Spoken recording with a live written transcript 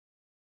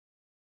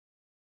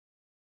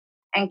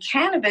And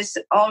cannabis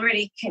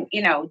already can,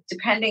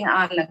 depending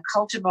on the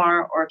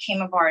cultivar or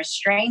chemovar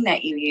strain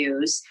that you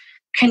use,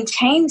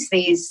 contains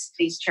these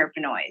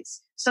terpenoids.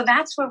 So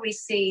that's where we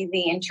see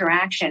the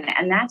interaction.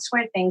 And that's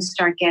where things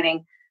start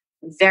getting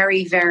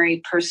very,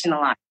 very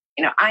personalized.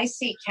 I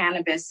see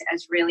cannabis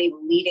as really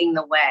leading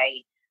the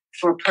way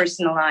for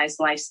personalized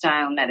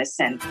lifestyle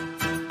medicine.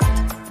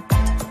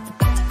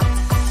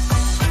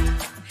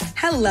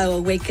 Hello,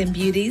 Awakened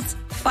Beauties.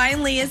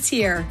 Finally, it's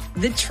here.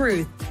 The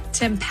truth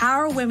to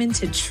empower women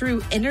to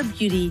true inner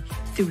beauty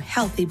through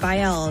healthy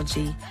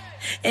biology.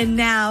 And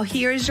now,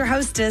 here is your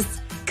hostess,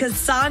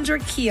 Cassandra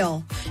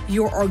Keel,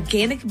 your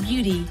organic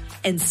beauty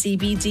and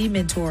CBD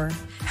mentor,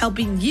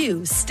 helping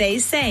you stay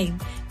sane,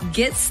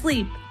 get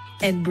sleep,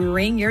 and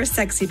bring your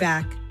sexy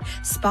back.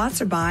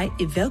 Sponsored by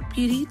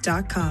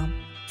evokebeauty.com.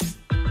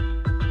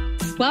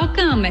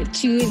 Welcome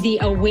to the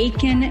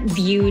Awaken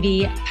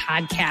Beauty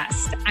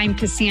podcast. I'm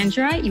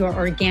Cassandra, your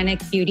organic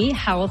beauty,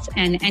 health,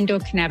 and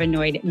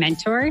endocannabinoid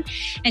mentor.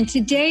 And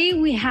today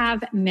we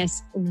have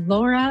Miss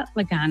Laura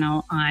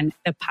Lagano on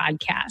the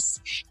podcast.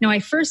 Now, I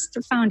first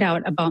found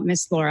out about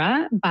Miss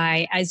Laura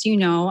by, as you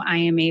know, I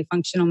am a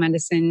functional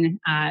medicine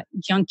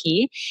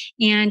junkie,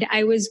 and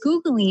I was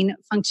Googling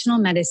functional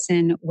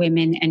medicine,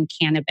 women, and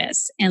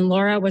cannabis. And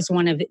Laura was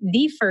one of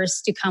the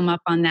first to come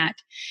up on that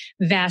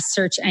vast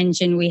search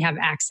engine we have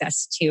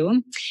access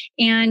to.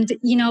 And,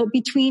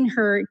 between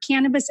her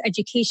cannabis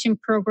education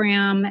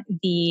program,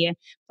 the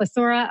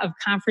plethora of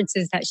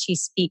conferences that she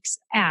speaks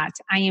at,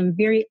 I am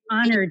very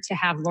honored to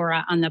have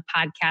Laura on the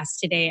podcast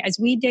today as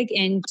we dig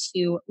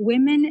into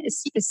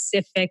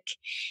women-specific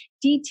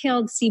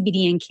detailed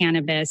CBD and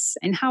cannabis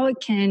and how it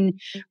can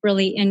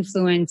really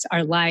influence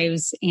our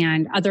lives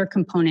and other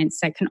components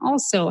that can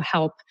also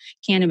help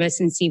cannabis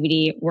and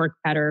CBD work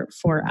better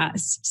for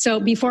us. So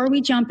before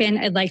we jump in,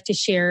 I'd like to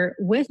share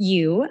with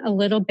you a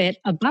little bit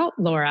about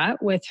Laura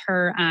with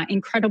her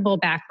incredible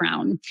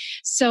background.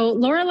 So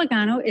Laura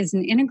Lagano is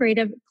an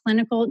integrative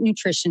clinical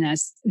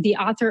nutritionist, the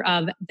author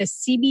of The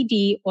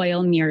CBD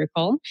Oil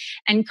Miracle,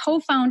 and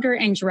co-founder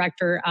and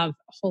director of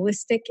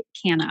Holistic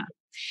Canna,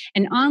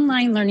 an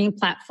online learning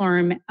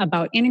platform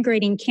about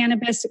integrating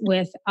cannabis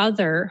with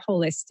other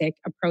holistic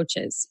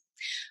approaches.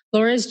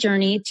 Laura's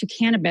journey to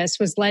cannabis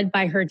was led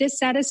by her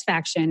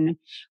dissatisfaction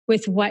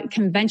with what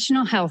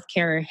conventional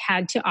healthcare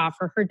had to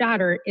offer her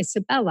daughter,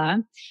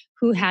 Isabella,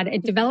 who had a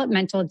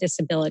developmental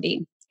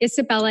disability.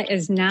 Isabella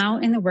is now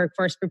in the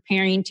workforce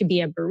preparing to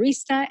be a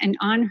barista and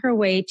on her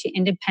way to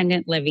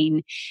independent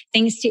living,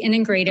 thanks to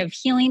integrative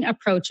healing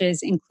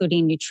approaches,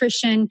 including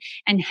nutrition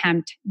and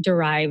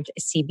hemp-derived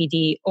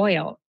CBD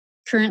oil.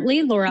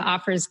 Currently, Laura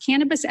offers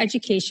cannabis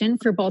education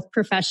for both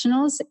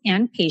professionals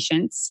and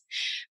patients,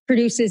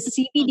 produces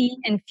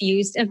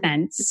CBD-infused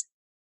events,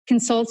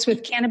 consults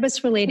with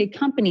cannabis-related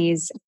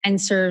companies, and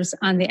serves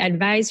on the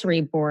advisory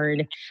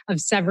board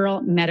of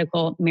several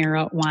medical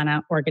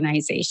marijuana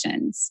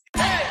organizations.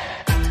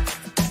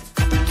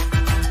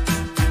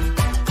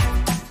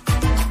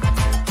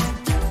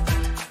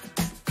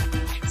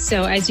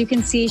 So as you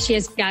can see, she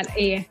has got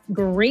a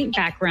great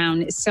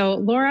background. So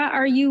Laura,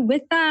 are you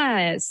with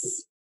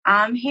us?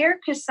 I'm here,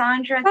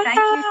 Cassandra. Thank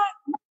you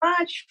so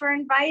much for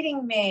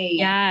inviting me.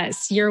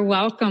 Yes, you're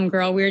welcome,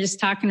 girl. We were just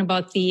talking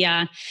about the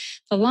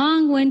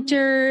long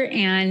winter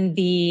and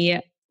the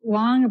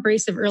long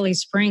abrasive early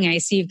spring. I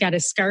see you've got a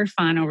scarf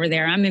on over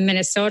there. I'm in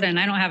Minnesota and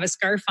I don't have a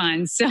scarf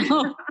on. So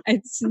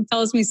it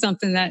tells me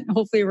something that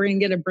hopefully we're going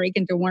to get a break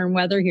into warm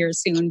weather here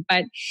soon.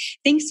 But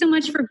thanks so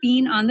much for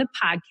being on the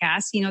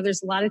podcast.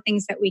 There's a lot of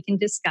things that we can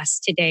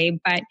discuss today,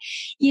 but,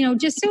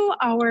 just so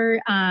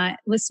our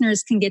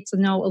listeners can get to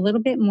know a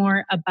little bit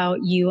more about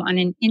you on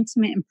an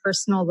intimate and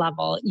personal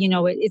level.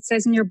 It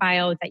says in your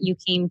bio that you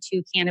came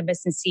to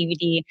cannabis and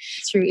CBD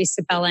through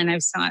Isabella, and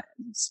I've saw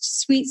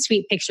sweet,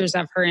 sweet pictures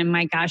of her, and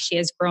my gosh, she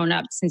has grown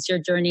up since your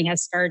journey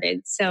has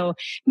started. So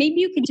maybe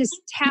you could just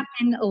tap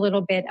in a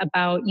little bit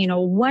about,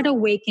 what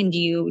awakened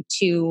you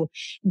to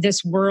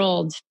this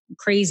world,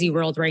 crazy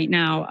world right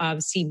now of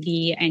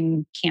CBD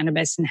and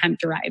cannabis and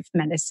hemp-derived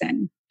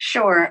medicine.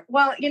 Sure.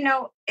 Well,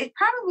 it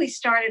probably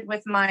started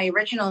with my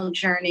original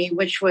journey,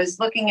 which was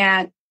looking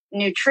at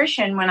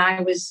nutrition when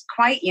I was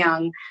quite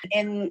young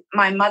in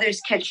my mother's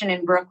kitchen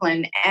in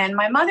Brooklyn. And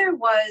my mother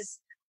was,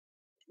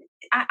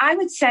 I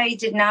would say,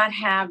 did not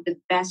have the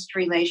best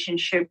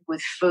relationship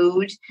with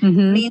food.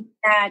 Meaning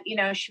that,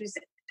 she was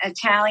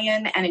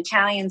Italian and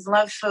Italians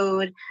love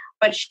food,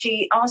 but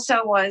she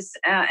also was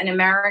an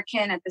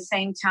American at the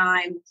same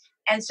time.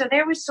 And so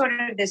there was sort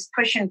of this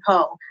push and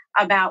pull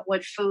about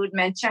what food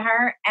meant to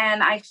her.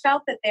 And I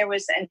felt that there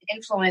was an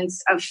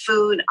influence of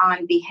food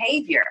on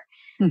behavior.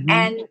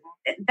 And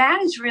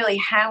that is really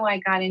how I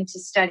got into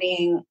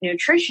studying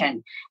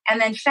nutrition.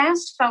 And then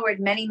fast forward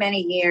many,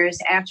 many years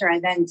after I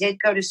then did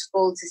go to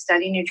school to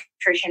study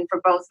nutrition for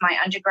both my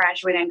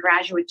undergraduate and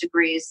graduate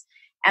degrees.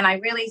 And I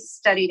really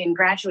studied in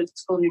graduate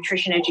school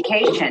nutrition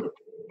education.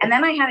 And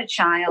then I had a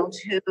child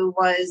who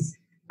was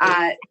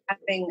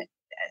having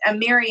a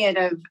myriad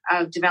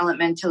of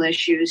developmental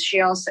issues.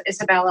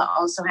 Isabella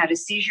also had a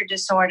seizure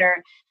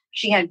disorder.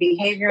 She had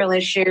behavioral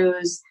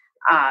issues,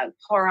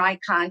 poor eye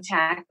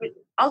contact. But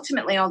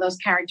ultimately, all those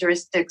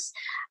characteristics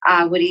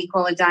would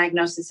equal a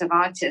diagnosis of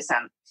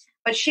autism.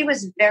 But she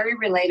was very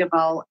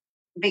relatable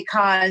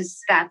because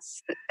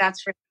that's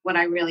what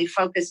I really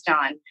focused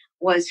on,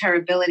 was her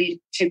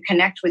ability to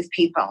connect with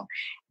people.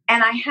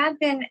 And I had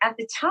been at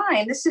the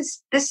time, this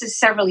is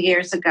several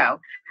years ago.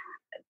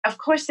 Of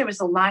course, there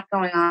was a lot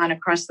going on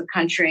across the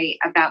country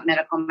about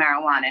medical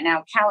marijuana.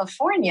 Now,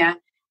 California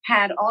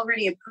had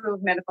already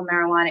approved medical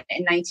marijuana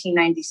in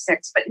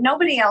 1996, but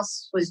nobody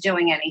else was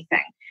doing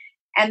anything.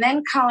 And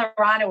then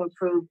Colorado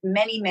approved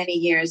many, many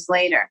years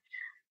later.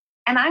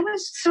 And I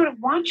was sort of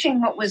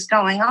watching what was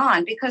going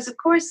on because, of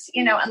course,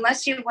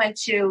 unless you went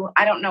to,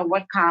 I don't know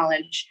what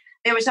college,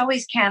 there was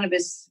always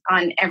cannabis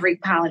on every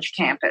college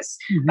campus.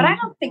 Mm-hmm. But I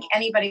don't think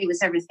anybody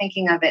was ever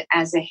thinking of it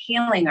as a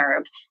healing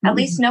herb. Mm-hmm. At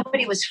least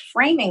nobody was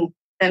framing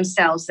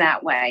themselves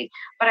that way.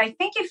 But I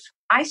think if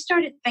I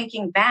started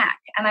thinking back,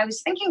 and I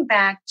was thinking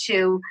back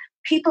to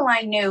people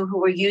I knew who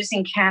were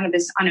using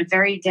cannabis on a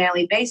very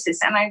daily basis,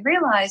 and I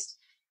realized,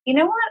 you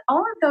know what?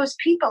 All of those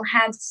people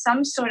had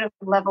some sort of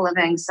level of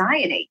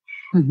anxiety.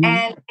 Mm-hmm.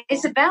 And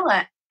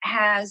Isabella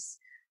has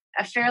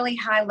a fairly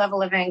high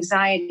level of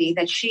anxiety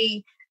that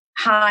she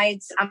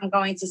hides, I'm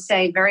going to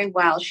say, very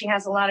well. She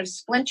has a lot of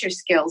splinter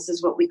skills,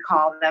 is what we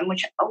call them,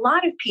 which a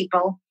lot of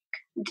people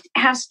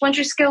have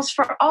splinter skills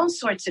for all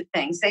sorts of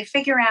things. They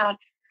figure out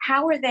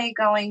how are they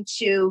going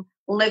to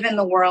live in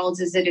the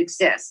world as it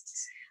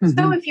exists. Mm-hmm.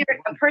 So if you're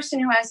a person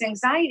who has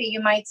anxiety,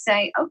 you might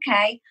say,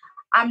 okay,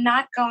 I'm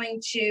not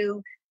going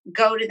to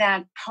go to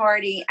that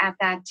party at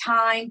that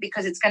time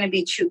because it's going to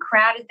be too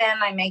crowded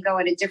then. I may go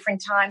at a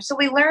different time. So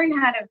we learn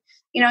how to,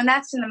 and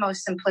that's in the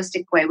most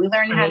simplistic way. We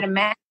learn how to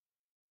manage.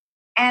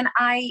 And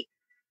I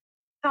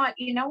thought,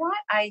 you know what?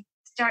 I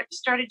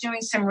started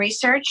doing some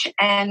research,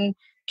 and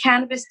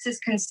cannabis is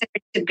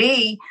considered to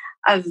be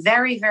a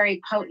very, very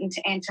potent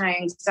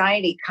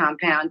anti-anxiety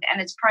compound. And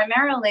it's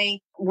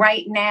primarily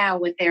right now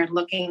what they're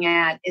looking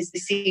at is the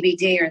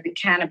CBD, or the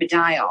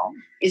cannabidiol,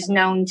 is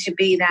known to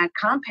be that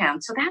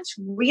compound. So that's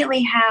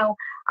really how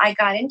I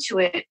got into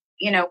it,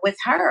 with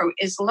her,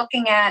 is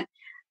looking at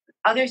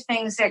other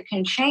things that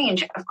can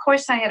change. Of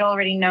course, I had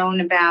already known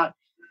about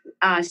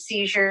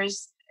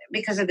seizures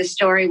because of the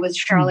story with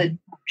Charlotte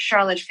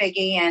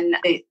Figge and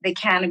the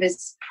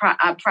cannabis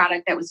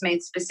product that was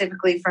made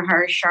specifically for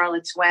her,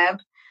 Charlotte's Web.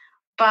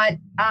 But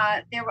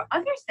there were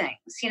other things,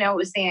 it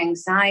was the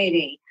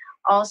anxiety.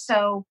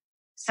 Also,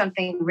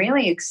 something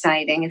really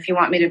exciting, if you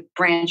want me to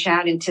branch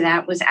out into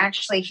that, was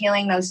actually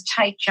healing those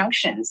tight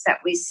junctions that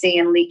we see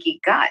in leaky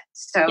gut.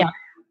 So I don't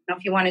know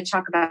if you want to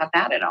talk about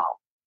that at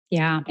all.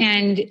 Yeah.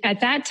 And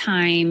at that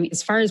time,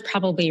 as far as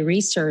probably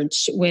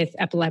research with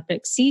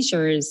epileptic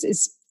seizures,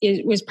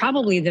 it was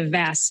probably the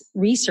vast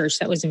research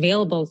that was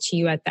available to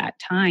you at that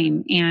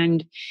time.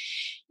 And,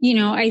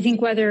 I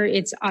think whether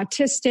it's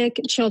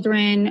autistic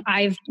children,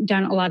 I've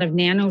done a lot of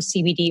nano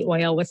CBD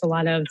oil with a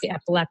lot of the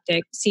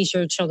epileptic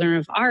seizure children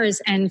of ours.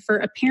 And for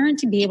a parent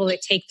to be able to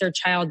take their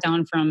child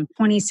down from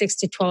 26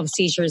 to 12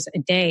 seizures a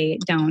day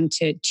down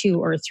to 2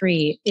 or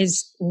 3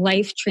 is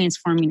life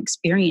transforming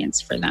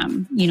experience for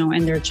them,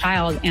 and their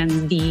child,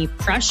 and the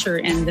pressure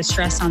and the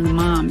stress on the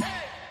mom.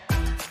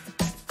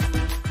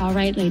 All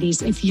right,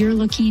 ladies, if you're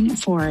looking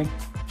for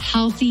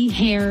healthy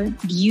hair,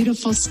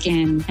 beautiful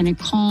skin, and a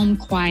calm,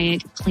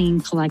 quiet, clean,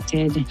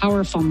 collected,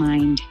 powerful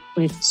mind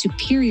with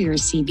superior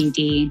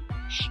CBD,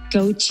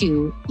 go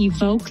to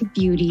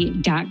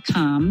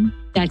evoquebeauty.com.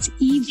 That's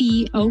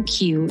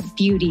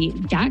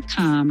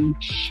EVOQbeauty.com.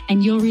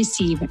 And you'll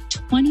receive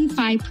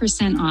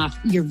 25% off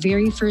your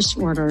very first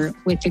order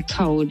with the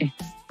code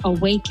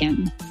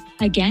AWAKEN.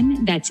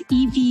 Again, that's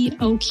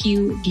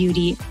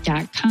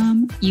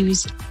EVOQbeauty.com.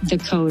 Use the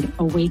code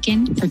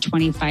AWAKEN for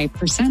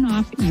 25%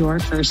 off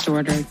your first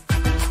order.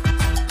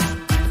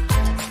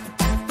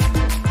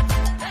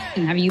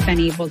 And have you been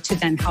able to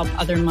then help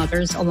other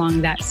mothers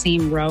along that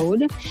same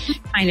road,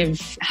 kind of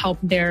help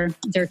their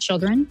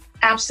children?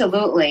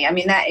 Absolutely. I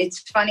mean, it's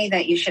funny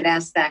that you should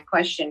ask that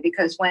question,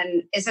 because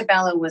when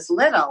Isabella was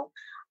little,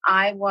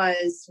 I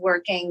was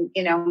working,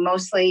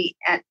 mostly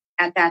at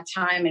that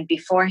time and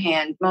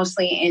beforehand,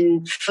 mostly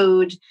in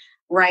food,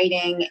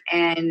 writing,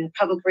 and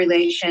public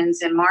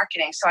relations and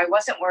marketing. So I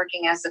wasn't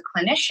working as a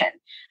clinician,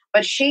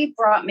 but she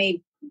brought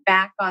me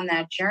back on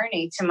that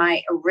journey to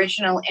my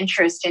original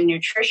interest in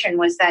nutrition,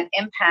 was that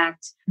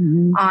impact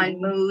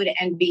on mood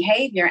and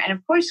behavior. And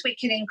of course, we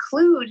could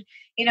include,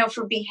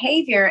 for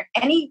behavior,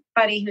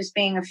 anybody who's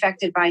being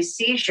affected by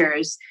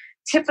seizures.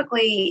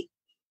 Typically,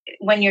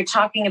 when you're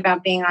talking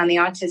about being on the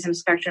autism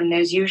spectrum,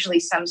 there's usually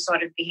some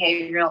sort of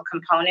behavioral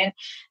component.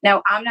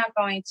 Now, I'm not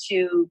going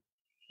to,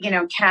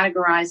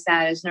 categorize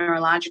that as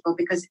neurological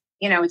because,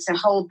 it's a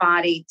whole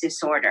body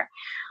disorder.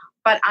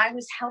 But I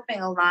was helping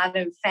a lot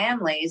of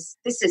families.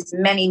 This is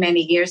many,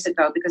 many years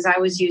ago, because I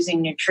was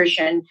using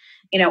nutrition,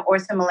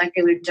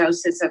 orthomolecular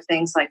doses of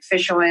things like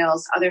fish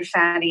oils, other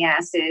fatty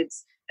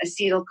acids,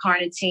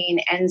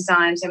 acetylcarnitine,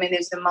 enzymes. I mean,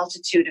 there's a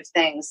multitude of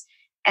things.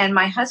 And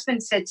my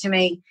husband said to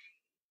me,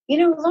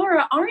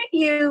 Laura, aren't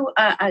you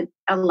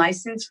a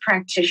licensed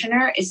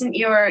practitioner? Isn't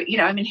your,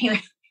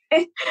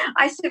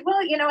 I said,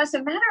 well, as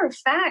a matter of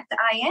fact,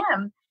 I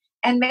am.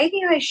 And maybe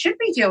I should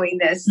be doing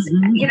this.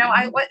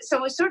 Mm-hmm. So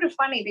it was sort of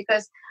funny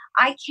because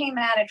I came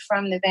at it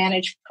from the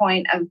vantage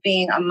point of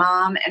being a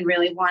mom and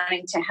really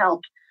wanting to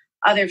help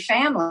other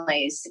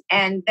families.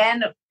 And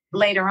then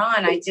later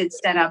on, I did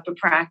set up a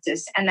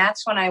practice. And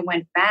that's when I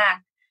went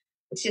back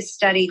to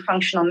study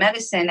functional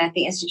medicine at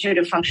the Institute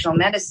of Functional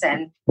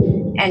Medicine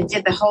and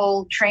did the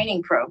whole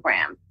training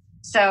program.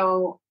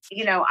 So,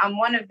 I'm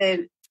one of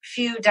the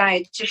few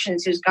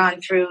dietitians who's gone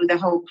through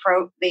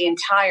the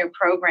entire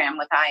program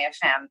with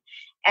IFM.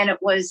 And it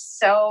was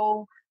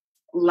so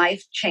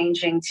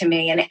life-changing to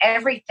me, and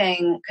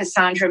everything,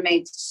 Cassandra,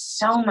 made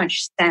so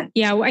much sense.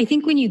 Yeah, well, I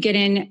think when you get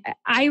in,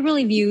 I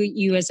really view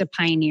you as a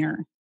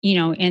pioneer,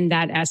 in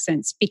that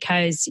essence,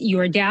 because you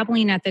were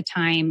dabbling at the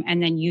time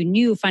and then you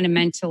knew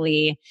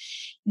fundamentally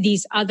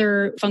these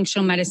other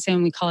functional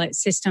medicine, we call it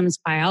systems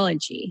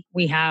biology.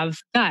 We have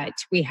gut,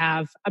 we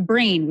have a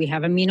brain, we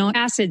have amino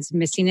acids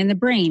missing in the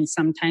brain,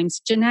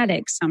 sometimes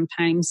genetics,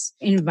 sometimes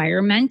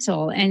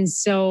environmental. And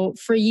so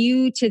for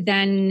you to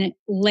then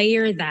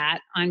layer that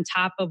on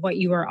top of what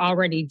you were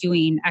already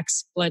doing,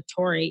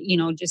 exploratory,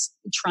 just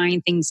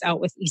trying things out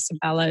with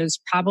Isabella is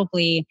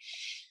probably,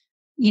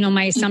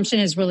 my assumption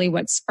is really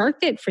what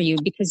sparked it for you,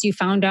 because you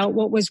found out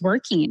what was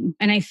working.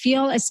 And I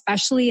feel,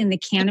 especially in the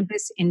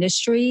cannabis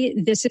industry,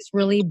 this has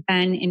really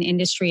been an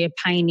industry of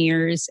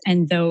pioneers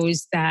and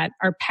those that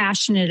are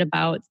passionate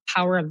about the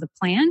power of the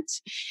plant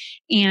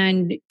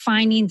and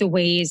finding the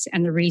ways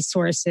and the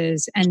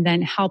resources and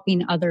then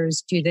helping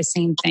others do the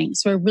same thing.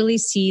 So I really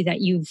see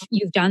that you've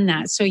done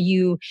that. So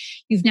you've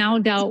now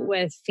dealt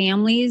with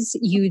families.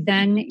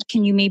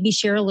 Can you maybe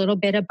share a little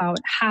bit about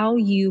how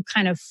you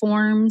kind of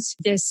formed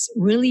this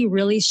really,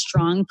 really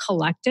strong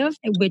collective,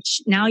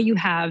 which now you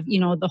have,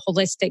 the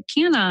Holistic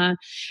Canna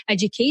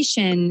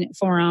Education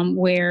Forum,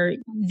 where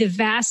the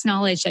vast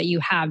knowledge that you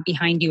have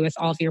behind you with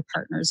all of your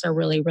partners are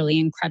really, really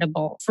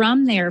incredible.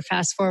 From there,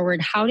 fast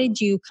forward, how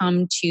did you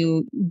come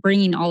to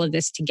bringing all of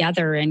this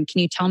together? And can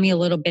you tell me a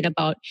little bit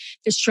about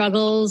the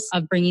struggles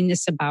of bringing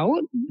this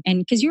about? And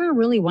because you're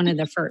really one of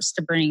the first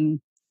to bring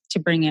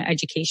an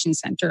education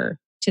center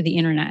to the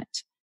internet.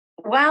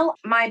 Well,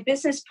 my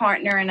business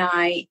partner and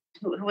I,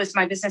 who was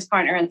my business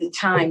partner at the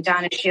time,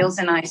 Donna Shields,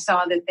 and I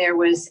saw that there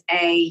was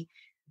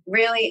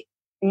really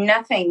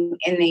nothing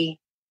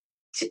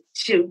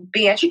to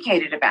be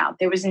educated about.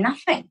 There was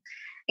nothing,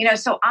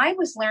 so I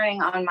was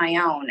learning on my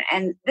own.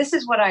 And this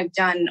is what I've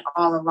done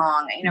all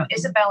along.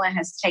 Isabella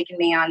has taken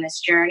me on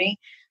this journey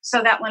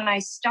so that when I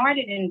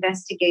started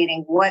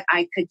investigating what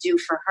I could do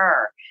for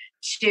her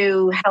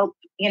to help,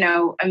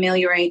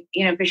 ameliorate,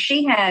 because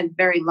she had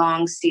very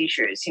long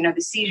seizures.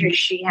 The seizures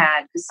she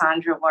had,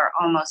 Cassandra, were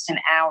almost an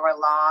hour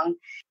long.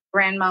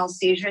 Grand mal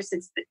seizures,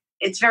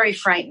 it's very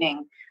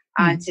frightening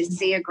to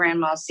see a grand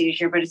mal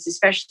seizure, but it's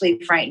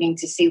especially frightening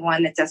to see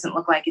one that doesn't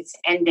look like it's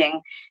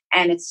ending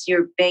and it's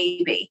your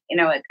baby,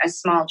 a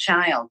small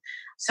child.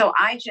 So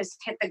I just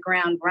hit the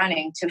ground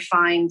running to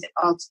find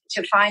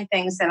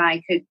things that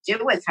I could do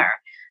with her.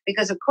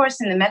 Because, of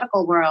course, in the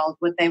medical world,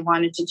 what they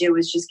wanted to do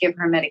was just give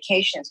her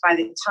medications. By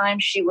the time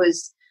she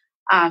was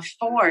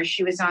 4,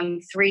 she was on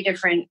 3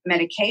 different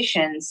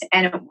medications,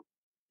 and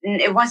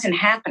it wasn't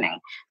happening.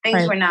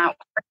 Things were not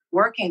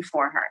working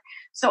for her.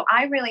 So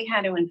I really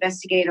had to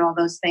investigate all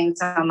those things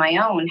on my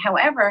own.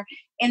 However,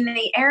 in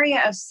the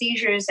area of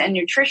seizures and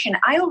nutrition,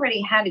 I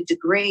already had a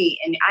degree,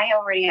 and I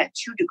already had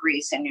 2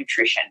 degrees in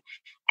nutrition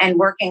and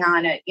working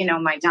on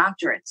my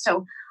doctorate.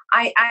 So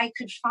I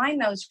could find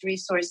those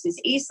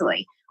resources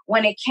easily.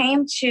 When it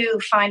came to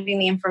finding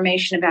the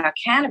information about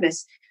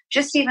cannabis,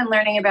 just even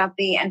learning about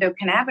the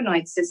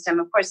endocannabinoid system,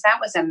 of course, that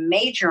was a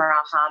major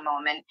aha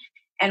moment.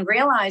 And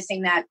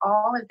realizing that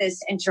all of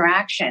this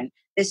interaction,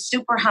 this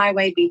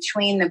superhighway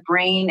between the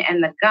brain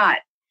and the gut,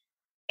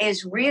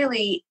 is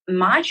really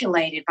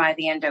modulated by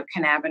the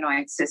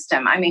endocannabinoid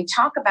system. I mean,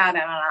 talk about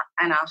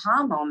an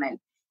aha moment.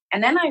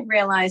 And then I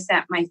realized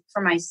that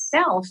for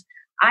myself,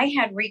 I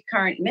had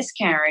recurrent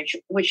miscarriage,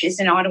 which is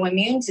an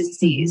autoimmune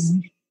disease.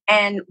 Mm-hmm.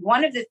 And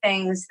one of the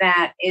things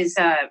that is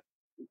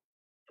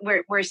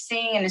we're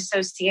seeing an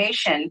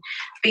association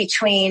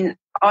between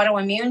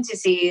autoimmune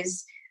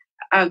disease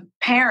of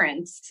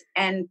parents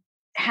and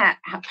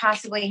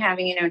possibly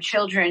having,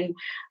 children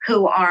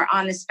who are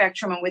on the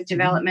spectrum and with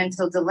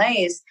developmental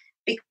delays,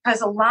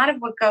 because a lot of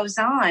what goes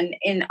on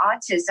in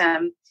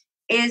autism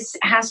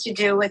has to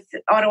do with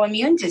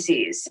autoimmune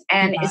disease.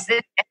 And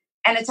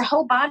and it's a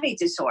whole body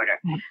disorder.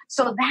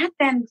 So that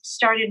then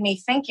started me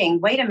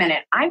thinking, wait a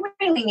minute, I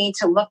really need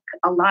to look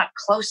a lot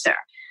closer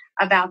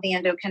about the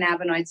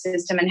endocannabinoid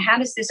system. And how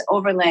does this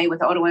overlay with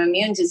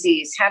autoimmune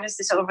disease? How does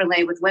this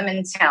overlay with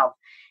women's health?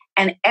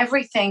 And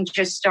everything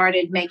just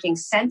started making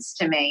sense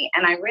to me.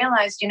 And I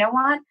realized, you know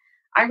what?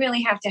 I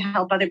really have to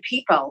help other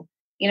people,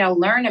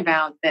 learn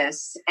about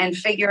this and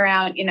figure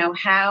out,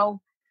 how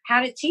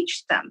to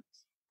teach them.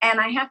 And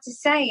I have to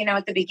say,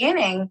 at the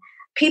beginning,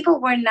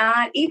 people were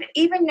not,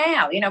 even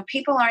now,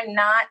 people are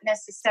not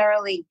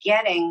necessarily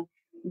getting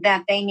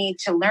that they need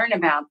to learn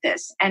about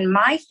this. And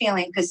my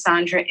feeling,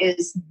 Cassandra,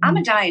 is I'm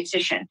a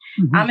dietitian.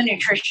 I'm a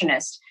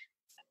nutritionist.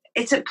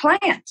 It's a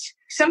plant.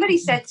 Somebody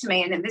said to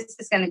me, and this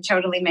is going to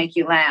totally make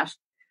you laugh.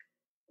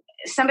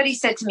 Somebody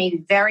said to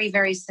me very,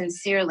 very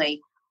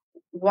sincerely,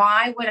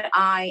 why would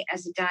I,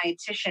 as a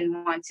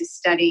dietitian, want to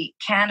study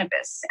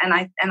cannabis? And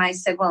I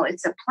said, well,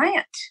 it's a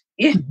plant.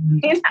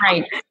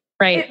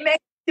 Right.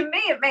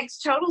 It makes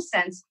total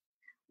sense.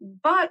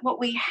 But what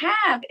we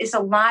have is a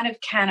lot of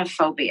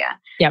canophobia.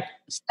 Yep.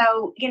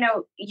 So,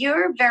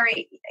 you're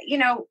very,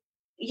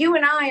 you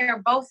and I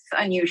are both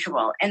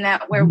unusual in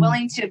that we're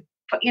willing to,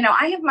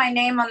 I have my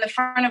name on the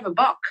front of a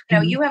book.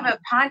 You have a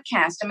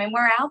podcast. I mean,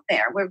 we're out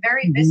there. We're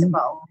very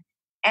visible.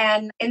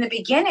 And in the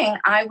beginning,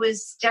 I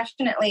was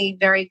definitely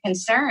very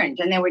concerned.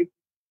 And there were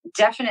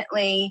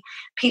definitely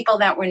people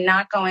that were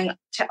not going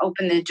to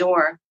open the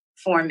door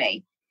for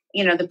me,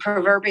 the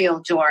proverbial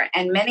door.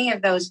 And many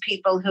of those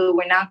people who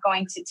were not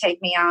going to take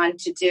me on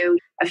to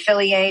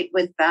affiliate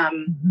with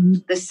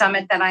the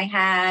summit that I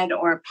had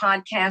or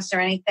podcasts or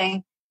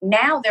anything,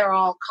 now they're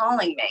all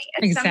calling me.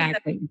 And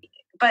exactly.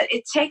 But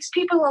it takes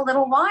people a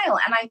little while.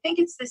 And I think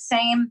it's the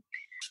same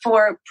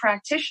for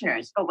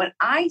practitioners. But what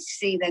I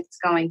see that's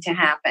going to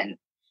happen,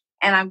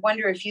 and I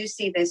wonder if you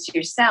see this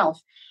yourself,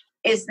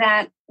 is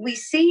that we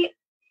see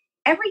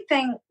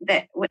everything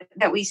that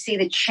we see,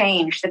 the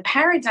change, the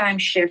paradigm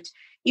shift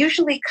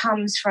usually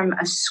comes from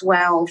a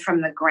swell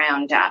from the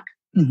ground up.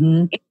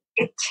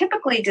 It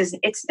typically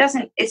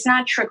it's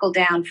not trickle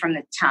down from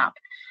the top.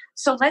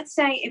 So let's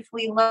say if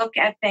we look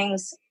at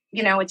things,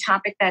 a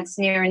topic that's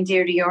near and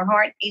dear to your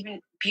heart,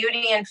 even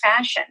beauty and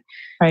fashion.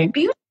 Right.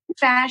 Beauty and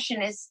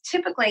fashion is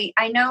typically,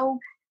 I know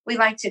we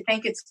like to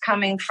think it's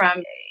coming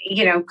from,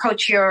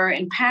 couture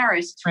in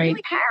Paris. Right.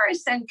 Really,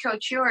 Paris and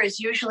couture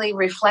is usually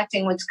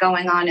reflecting what's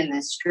going on in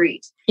the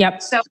street.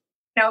 Yep. So,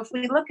 if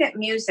we look at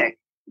music,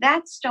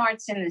 that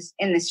starts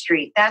in the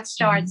street. That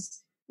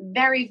starts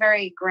very,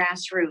 very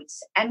grassroots.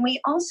 And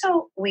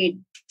we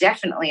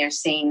definitely are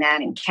seeing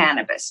that in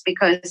cannabis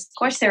because, of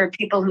course, there are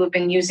people who have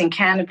been using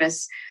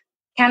cannabis.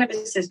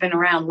 Cannabis has been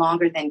around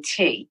longer than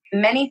tea.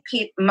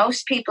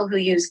 Most people who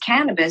use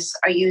cannabis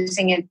are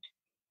using it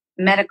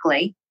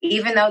medically,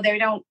 even though they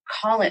don't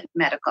call it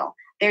medical.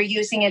 They're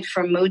using it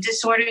for mood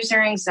disorders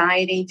or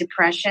anxiety,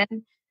 depression,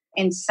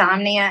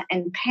 insomnia,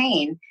 and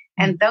pain.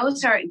 And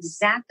those are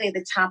exactly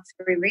the top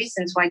 3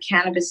 reasons why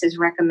cannabis is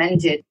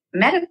recommended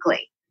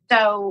medically.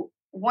 So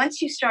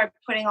once you start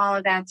putting all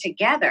of that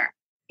together,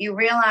 you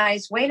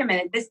realize, wait a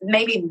minute,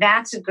 maybe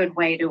that's a good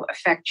way to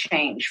affect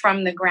change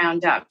from the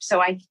ground up.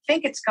 So I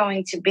think it's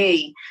going to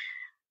be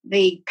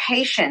the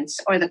patients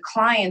or the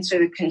clients or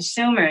the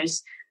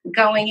consumers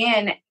going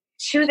in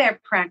to their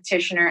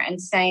practitioner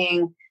and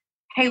saying,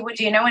 hey,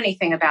 do you know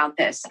anything about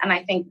this? And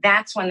I think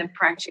that's when the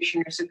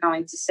practitioners are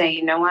going to say,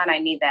 you know what, I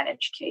need that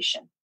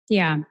education.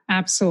 Yeah,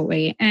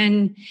 absolutely.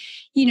 And,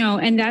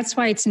 and that's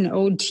why it's an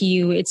ode to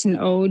you. It's an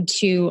ode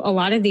to a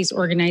lot of these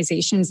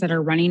organizations that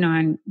are running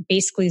on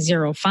basically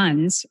zero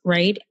funds,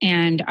 right?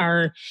 And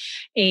are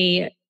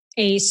a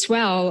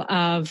swell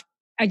of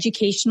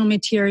educational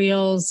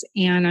materials.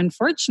 And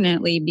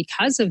unfortunately,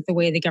 because of the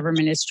way the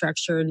government is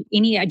structured,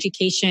 any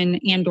education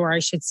or I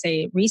should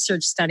say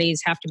research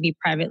studies have to be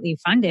privately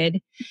funded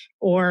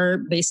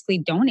or basically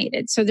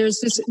donated. So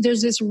there's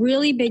this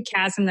really big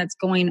chasm that's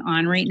going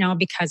on right now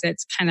because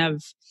it's kind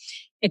of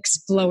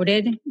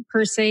exploded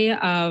per se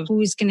of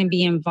who's going to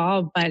be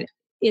involved, but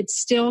it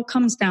still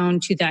comes down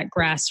to that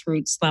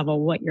grassroots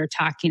level, what you're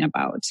talking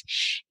about.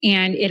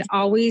 And it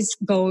always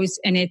goes,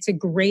 and it's a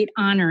great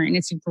honor and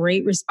it's a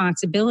great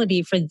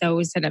responsibility for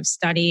those that have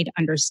studied,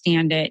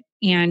 understand it.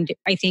 And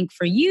I think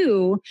for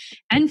you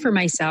and for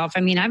myself,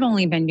 I mean, I've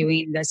only been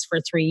doing this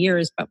for 3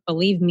 years, but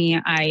believe me,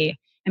 I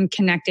am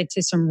connected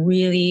to some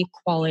really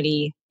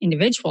quality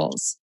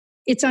individuals.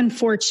 It's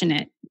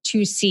unfortunate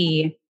to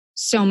see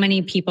so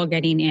many people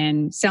getting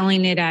in,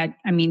 selling it at,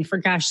 for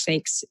gosh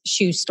sakes,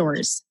 shoe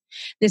stores.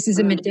 This is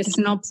a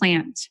medicinal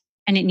plant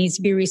and it needs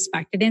to be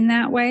respected in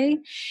that way.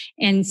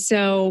 And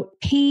so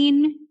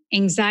pain,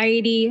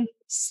 anxiety,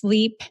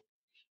 sleep,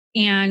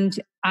 and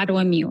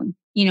autoimmune.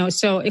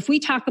 So if we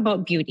talk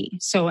about beauty,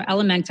 so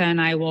Elementa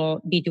and I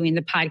will be doing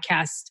the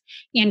podcast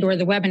or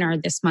the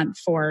webinar this month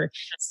for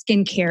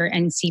skincare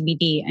and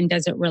CBD and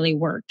does it really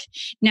work?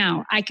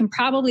 Now, I can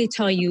probably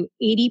tell you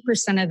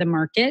 80% of the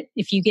market,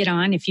 if you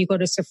go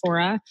to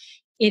Sephora,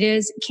 it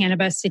is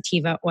cannabis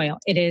sativa oil.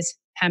 It is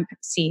hemp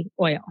seed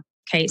oil.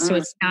 Okay. So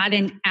it's not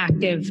an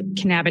active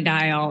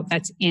cannabidiol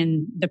that's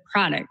in the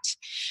product.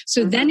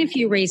 So then if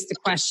you raise the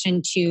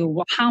question to,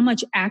 well, how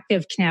much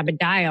active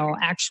cannabidiol,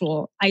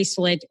 actual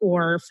isolate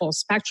or full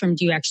spectrum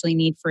do you actually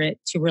need for it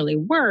to really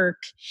work?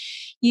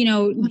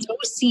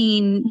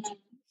 Dosing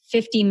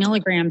 50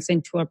 milligrams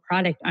into a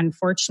product,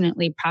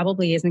 unfortunately,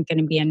 probably isn't going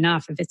to be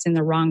enough if it's in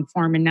the wrong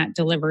form and not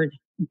delivered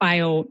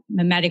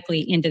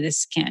biomimetically into the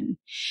skin.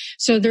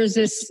 So there's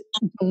this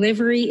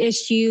delivery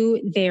issue.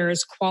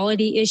 There's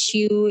quality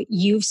issue.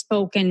 You've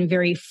spoken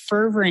very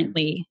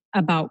fervently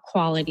about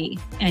quality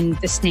and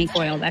the snake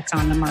oil that's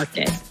on the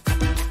market.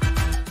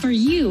 For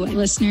you,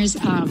 listeners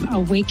of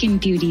Awaken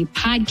Beauty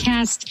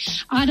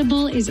podcast,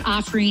 Audible is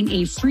offering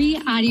a free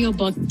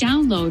audiobook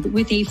download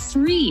with a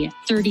free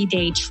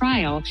 30-day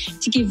trial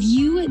to give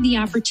you the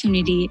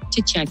opportunity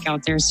to check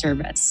out their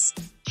service.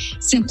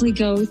 Simply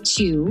go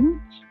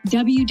to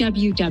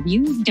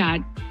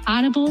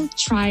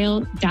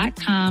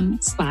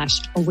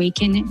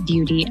www.audibletrial.com/Awaken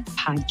Beauty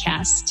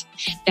podcast.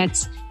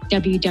 That's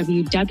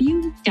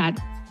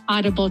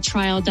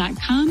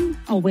www.audibletrial.com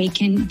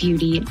Awaken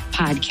Beauty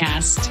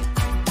podcast.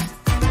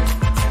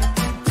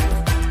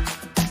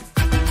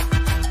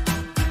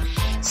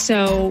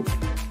 So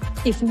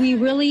if we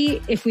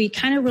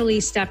kind of really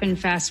step and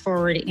fast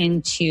forward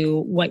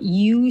into what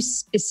you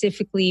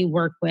specifically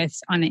work with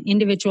on an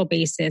individual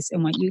basis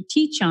and what you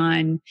teach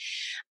on,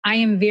 I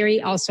am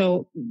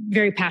also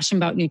very passionate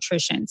about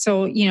nutrition.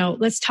 So,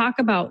 let's talk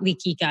about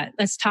leaky gut.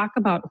 Let's talk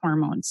about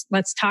hormones.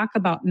 Let's talk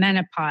about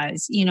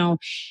menopause.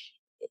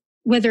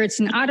 Whether it's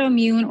an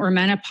autoimmune or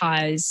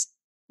menopause,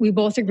 we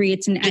both agree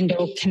it's an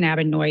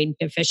endocannabinoid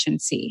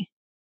deficiency.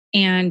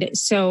 And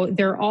so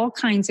there are all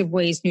kinds of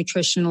ways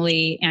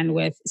nutritionally and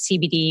with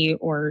CBD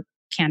or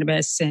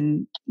cannabis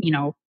and,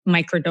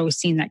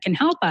 microdosing that can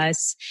help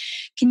us.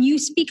 Can you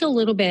speak a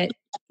little bit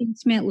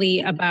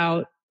intimately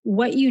about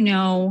what you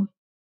know,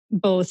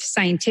 both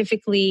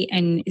scientifically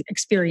and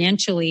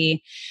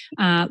experientially?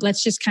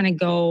 Let's just kind of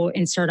go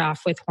and start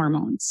off with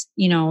hormones,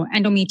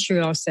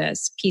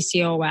 endometriosis,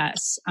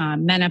 PCOS,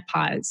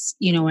 menopause,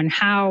 and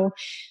how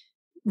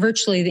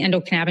virtually the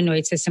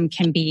endocannabinoid system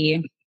can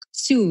be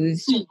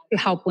soothed to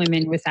help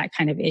women with that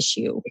kind of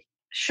issue.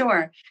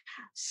 Sure.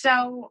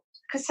 So,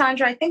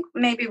 Cassandra, I think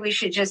maybe we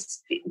should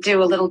just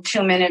do a little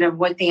 2-minute of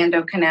what the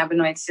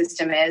endocannabinoid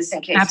system is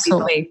in case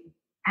Absolutely. people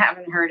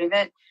haven't heard of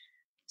it.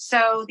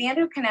 So the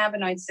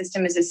endocannabinoid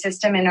system is a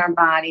system in our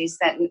bodies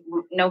that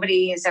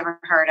nobody has ever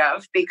heard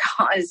of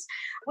because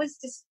it was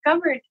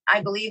discovered,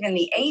 I believe, in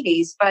the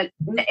 80s, but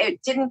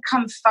it didn't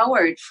come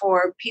forward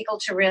for people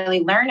to really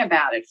learn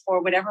about it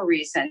for whatever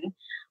reason.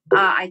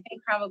 I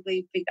think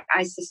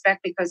I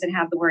suspect because it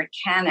had the word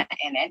canna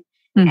in it.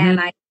 Mm-hmm. And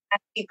I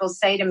had people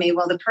say to me,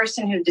 well, the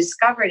person who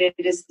discovered it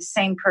is the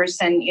same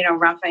person,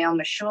 Raphael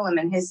Meshulam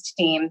and his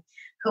team,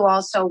 who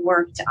also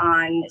worked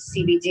on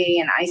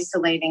CBD and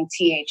isolating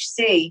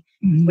THC,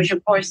 mm-hmm. which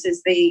of course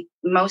is the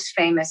most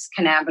famous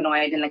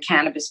cannabinoid in the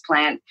cannabis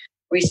plant,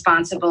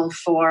 responsible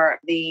for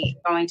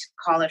going to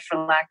call it, for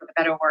lack of a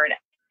better word,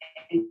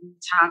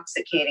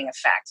 intoxicating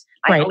effect.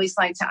 Right. I always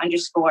like to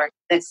underscore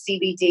that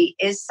CBD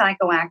is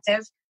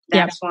psychoactive.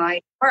 That's why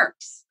it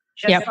works.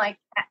 Just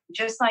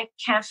like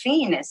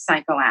caffeine is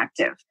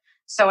psychoactive.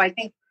 So I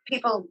think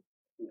people,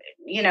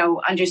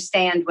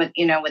 understand what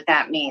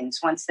that means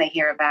once they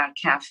hear about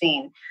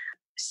caffeine.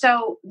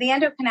 So the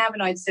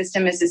endocannabinoid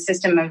system is a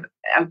system of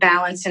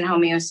balance and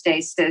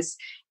homeostasis.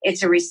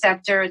 It's a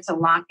receptor. It's a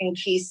lock and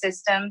key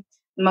system.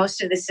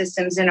 Most of the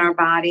systems in our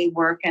body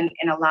work in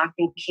a lock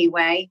and key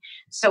way.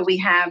 So we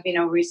have,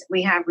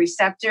 we have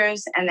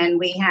receptors, and then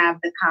we have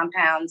the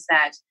compounds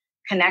that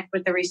connect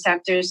with the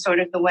receptors, sort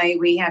of the way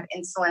we have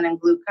insulin and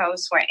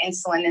glucose, where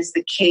insulin is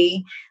the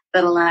key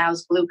that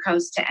allows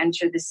glucose to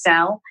enter the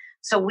cell.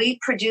 So we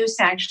produce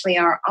actually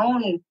our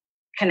own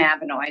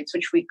cannabinoids,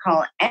 which we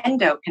call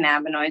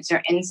endocannabinoids,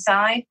 or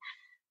inside.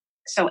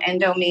 So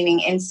endo meaning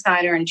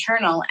inside or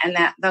internal, and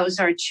those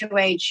are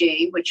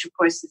 2AG, which of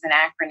course is an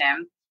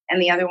acronym. And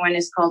the other one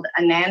is called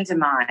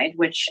anandamide,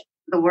 which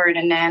the word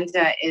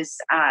ananda is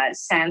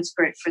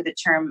Sanskrit for the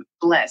term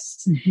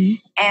bliss. Mm-hmm.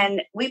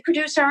 And we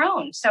produce our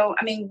own. So,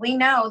 we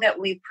know that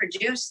we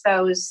produce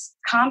those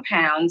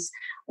compounds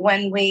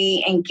when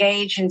we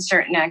engage in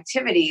certain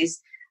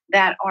activities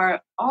that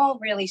are all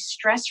really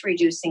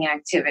stress-reducing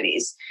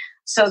activities.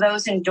 So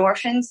those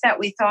endorphins that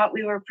we thought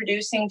we were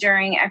producing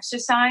during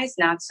exercise,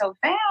 not so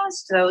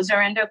fast. Those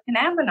are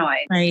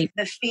endocannabinoids. Right.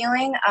 The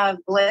feeling of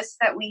bliss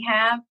that we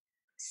have,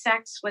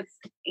 sex with,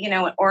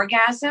 an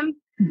orgasm,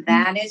 mm-hmm.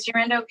 that is your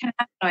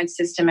endocannabinoid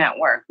system at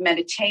work.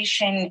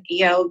 Meditation,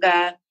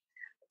 yoga,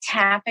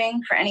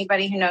 tapping, for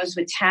anybody who knows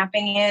what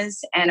tapping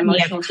is, and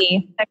emotional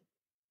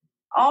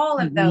all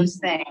of mm-hmm. those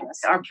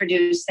things are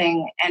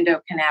producing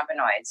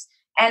endocannabinoids.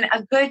 And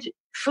a good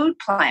food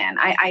plan.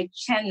 I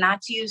tend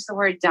not to use the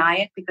word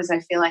diet because I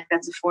feel like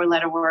that's a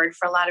 4-letter word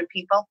for a lot of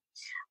people.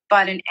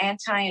 But an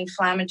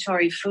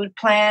anti-inflammatory food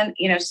plan,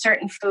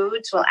 certain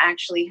foods will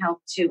actually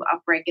help to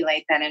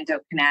upregulate that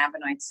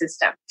endocannabinoid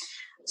system.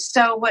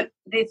 So what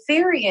the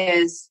theory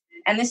is,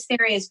 and this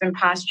theory has been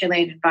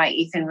postulated by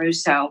Ethan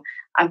Russo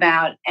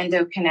about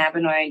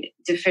endocannabinoid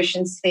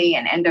deficiency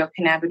and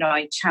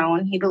endocannabinoid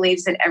tone. He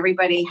believes that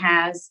everybody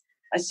has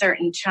a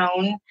certain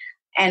tone,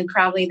 and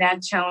probably that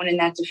tone and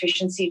that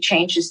deficiency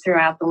changes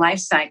throughout the life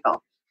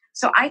cycle.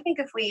 So I think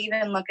if we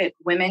even look at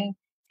women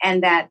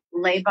and that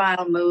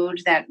labile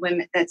mood that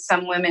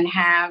some women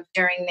have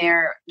during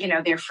their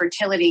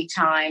fertility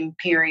time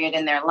period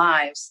in their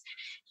lives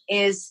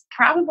is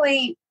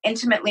probably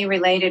intimately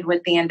related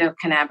with the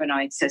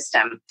endocannabinoid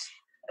system.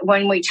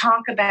 When we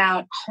talk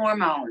about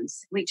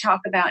hormones, we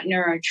talk about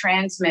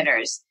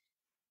neurotransmitters.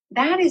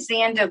 That is the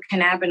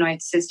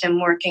endocannabinoid system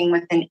working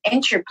with an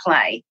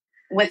interplay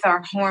with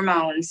our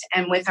hormones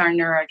and with our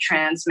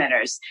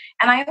neurotransmitters.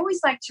 And I always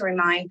like to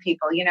remind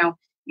people,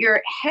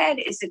 your head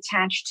is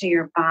attached to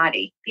your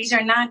body. These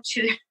are not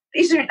two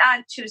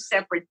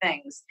separate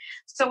things.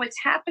 So what's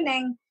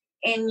happening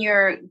in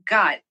your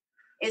gut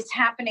is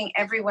happening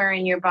everywhere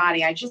in your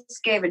body. I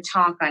just gave a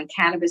talk on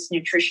cannabis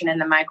nutrition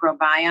and the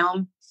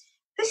microbiome.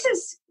 This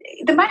is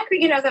the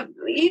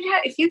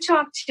if you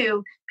talk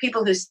to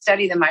people who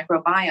study the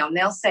microbiome,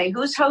 they'll say,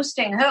 who's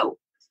hosting who?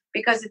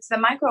 Because it's the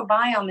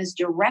microbiome is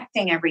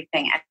directing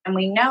everything. And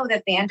we know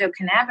that the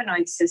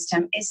endocannabinoid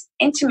system is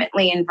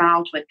intimately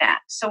involved with that.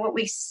 So what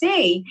we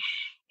see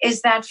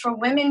is that for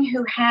women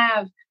who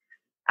have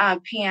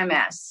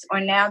PMS, or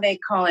now they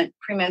call it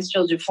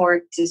premenstrual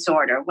euphoric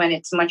disorder when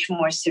it's much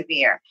more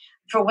severe,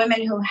 for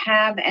women who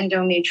have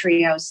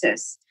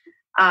endometriosis,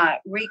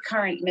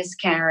 recurrent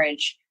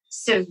miscarriage,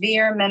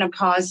 severe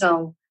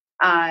menopausal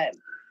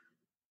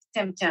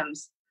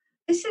symptoms,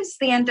 this is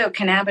the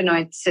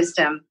endocannabinoid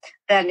system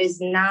that is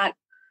not,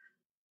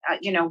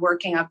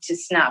 working up to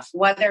snuff,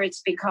 whether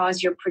it's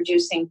because you're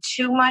producing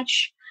too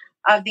much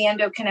of the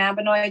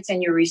endocannabinoids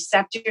and your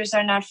receptors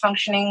are not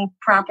functioning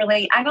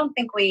properly. I don't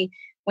think we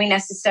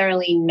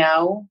necessarily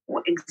know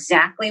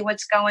exactly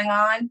what's going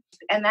on.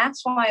 And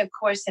that's why, of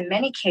course, in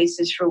many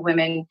cases for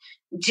women,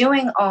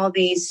 doing all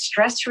these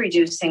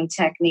stress-reducing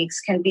techniques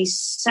can be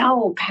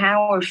so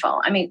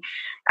powerful. I mean,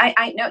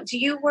 I know,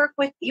 you work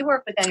with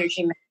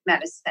energy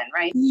medicine,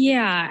 right?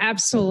 Yeah,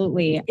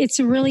 absolutely. It's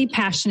a really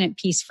passionate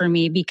piece for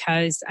me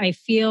because I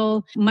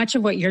feel much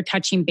of what you're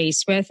touching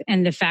base with,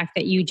 and the fact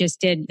that you just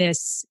did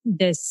this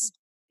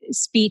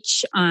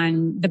speech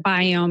on the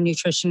biome,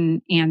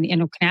 nutrition, and the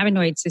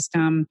endocannabinoid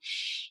system.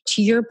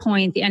 To your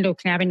point, the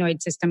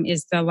endocannabinoid system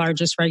is the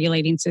largest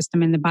regulating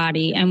system in the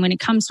body. And when it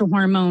comes to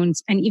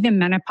hormones and even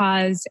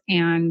menopause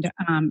and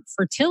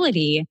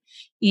fertility,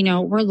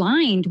 we're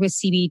lined with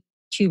CB2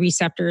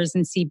 receptors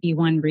and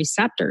CB1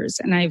 receptors.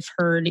 And I've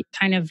heard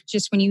kind of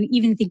just when you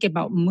even think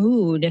about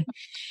mood,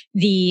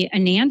 the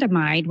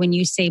anandamide, when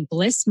you say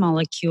bliss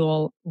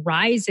molecule,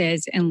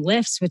 rises and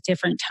lifts with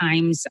different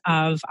times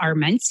of our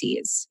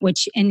menses,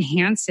 which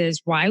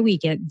enhances why we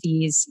get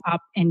these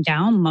up and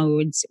down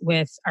modes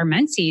with our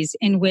menses,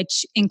 in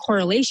which in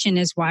correlation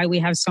is why we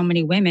have so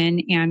many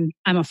women, and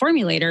I'm a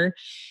formulator,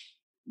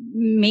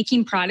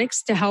 making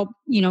products to help,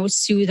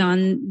 soothe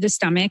on the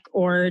stomach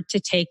or to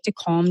take to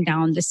calm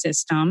down the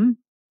system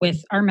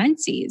with our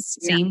menses.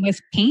 Yeah. Same with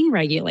pain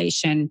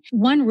regulation.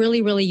 One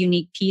really, really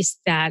unique piece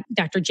that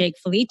Dr. Jake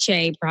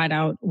Felice brought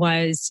out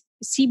was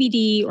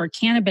CBD or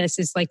cannabis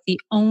is like the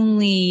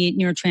only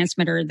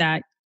neurotransmitter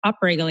that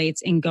upregulates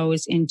and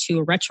goes into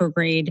a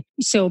retrograde.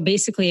 So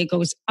basically it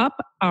goes up,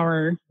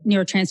 our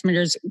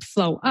neurotransmitters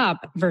flow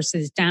up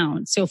versus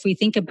down. So if we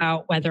think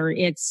about whether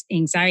it's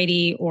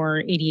anxiety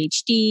or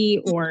ADHD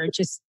or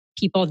just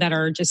people that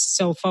are just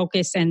so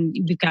focused and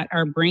we've got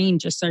our brain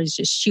just starts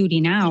just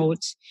shooting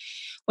out,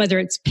 whether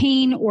it's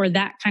pain or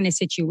that kind of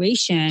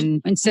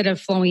situation, instead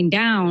of flowing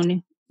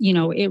down,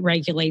 it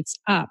regulates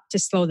up to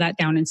slow that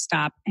down and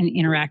stop and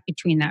interact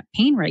between that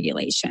pain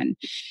regulation.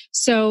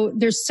 So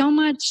there's so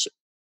much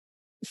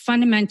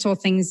fundamental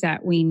things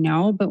that we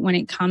know, but when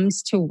it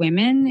comes to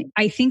women,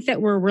 I think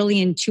that we're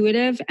really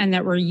intuitive and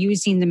that we're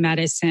using the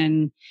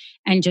medicine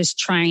and just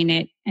trying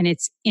it, and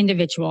it's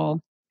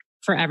individual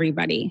for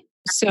everybody.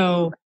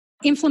 So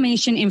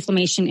inflammation,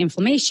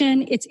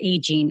 it's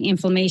aging.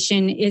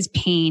 Inflammation is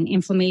pain.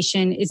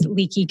 Inflammation is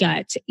leaky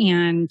gut.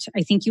 And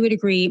I think you would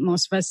agree,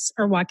 most of us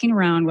are walking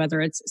around,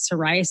 whether it's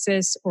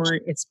psoriasis or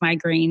it's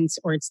migraines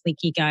or it's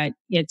leaky gut,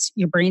 it's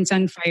your brain's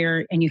on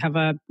fire and you got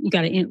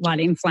a lot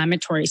of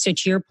inflammatory. So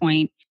to your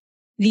point,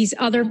 these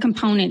other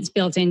components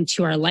built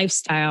into our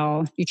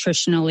lifestyle,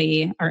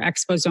 nutritionally, our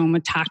exposome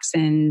with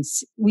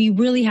toxins, we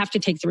really have to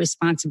take the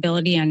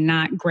responsibility on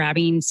not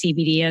grabbing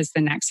CBD as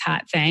the next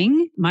hot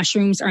thing.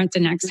 Mushrooms aren't the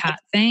next hot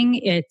thing.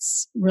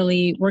 It's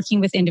really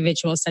working with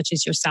individuals such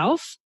as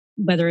yourself,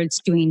 whether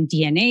it's doing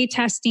DNA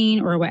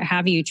testing or what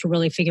have you, to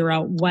really figure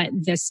out what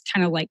this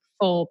kind of like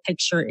full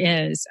picture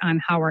is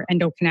on how our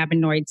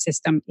endocannabinoid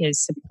system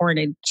is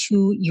supported,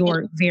 to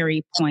your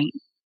very point.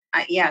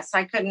 Yes,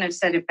 I couldn't have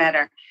said it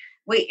better.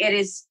 It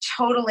is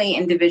totally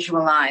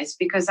individualized,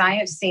 because I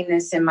have seen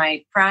this in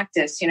my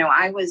practice.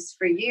 I was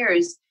for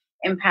years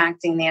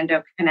impacting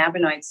the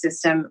endocannabinoid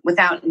system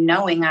without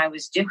knowing I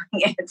was doing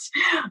it.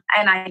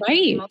 And I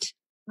think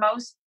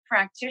most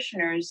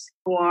practitioners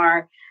who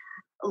are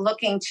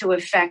looking to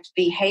affect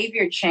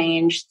behavior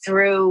change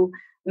through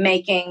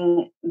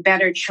making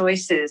better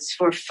choices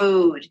for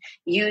food,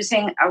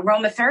 using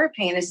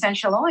aromatherapy and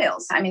essential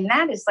oils. I mean,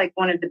 that is like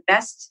one of the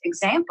best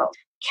examples.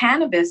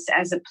 Cannabis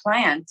as a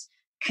plant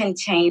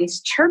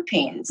contains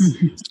terpenes.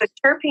 So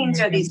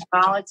terpenes are these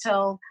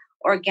volatile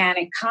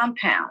organic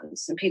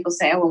compounds. And people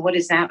say, oh, well, what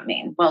does that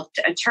mean? Well,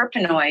 a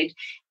terpenoid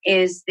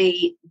is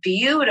the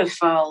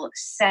beautiful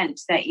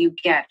scent that you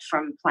get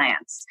from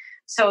plants.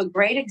 So a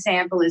great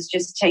example is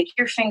just take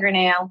your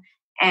fingernail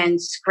and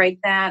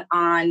scrape that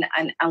on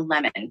a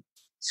lemon,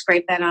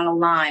 scrape that on a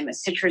lime, a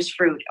citrus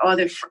fruit, or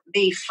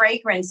the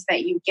fragrance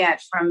that you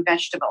get from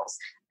vegetables.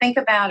 Think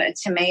about a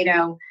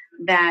tomato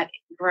that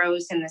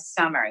grows in the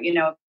summer, you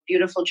know, a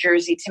beautiful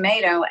Jersey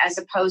tomato, as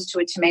opposed to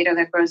a tomato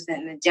that grows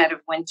in the dead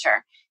of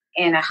winter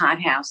in a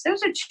hothouse.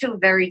 Those are two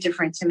very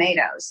different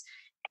tomatoes.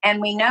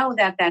 And we know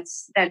that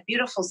that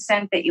beautiful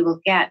scent that you will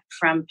get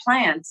from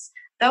plants,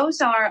 those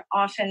are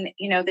often,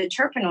 you know, the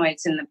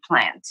terpenoids in the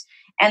plant.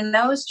 And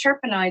those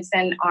terpenoids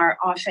then are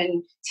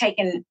often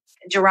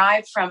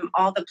derived from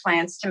all the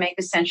plants to make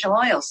essential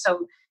oils.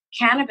 So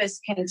cannabis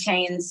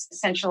contains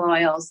essential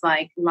oils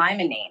like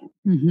limonene.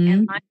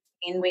 And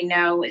limonene, we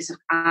know, is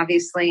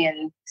obviously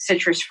in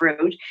citrus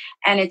fruit,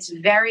 and it's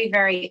very,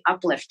 very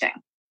uplifting.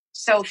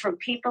 So for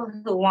people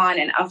who want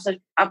an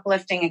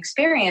uplifting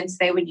experience,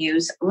 they would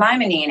use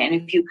limonene. And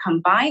if you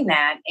combine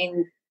that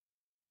in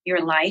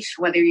your life,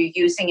 whether you're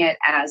using it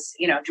as,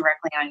 you know,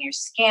 directly on your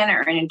skin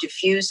or in a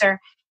diffuser,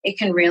 it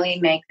can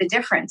really make the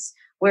difference.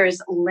 Whereas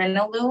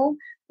linalool,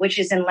 which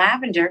is in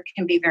lavender,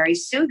 can be very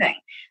soothing.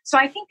 So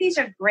I think these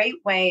are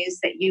great ways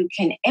that you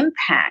can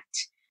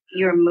impact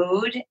your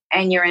mood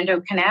and your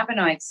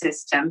endocannabinoid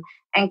system.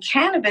 And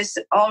cannabis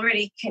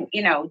already can,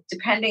 you know,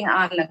 depending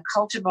on the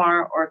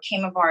cultivar or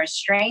chemovar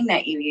strain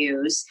that you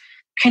use,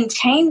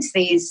 contains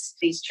these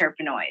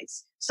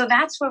terpenoids. So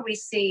that's where we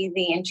see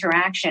the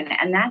interaction.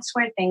 And that's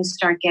where things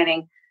start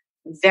getting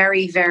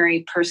very,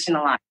 very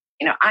personalized.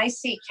 You know, I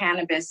see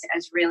cannabis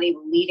as really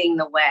leading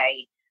the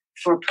way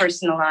for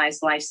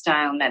personalized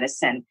lifestyle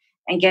medicine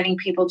and getting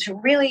people to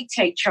really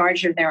take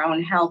charge of their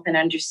own health and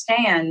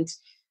understand,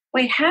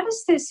 wait, how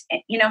does this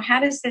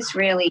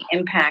really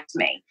impact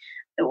me?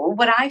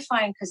 What I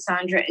find,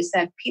 Cassandra, is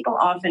that people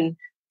often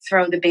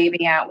throw the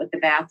baby out with the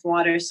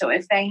bathwater. So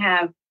if they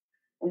have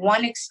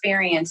one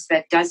experience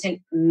that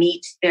doesn't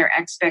meet their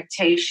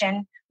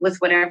expectation with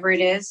whatever it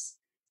is,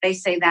 they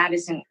say that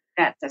doesn't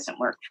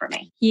work for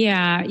me.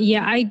 Yeah.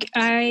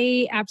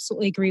 I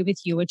absolutely agree with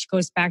you, which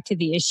goes back to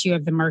the issue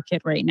of the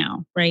market right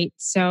now, right?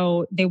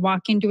 So they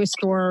walk into a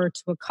store or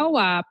to a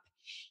co-op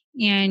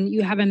and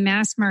you have a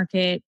mass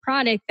market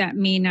product that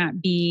may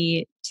not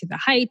be to the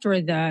height or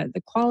the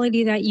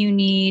quality that you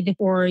need,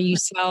 or you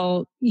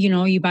sell, you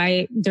know, you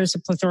buy, there's a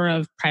plethora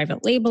of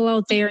private label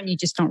out there and you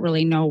just don't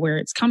really know where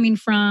it's coming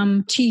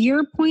from. To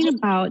your point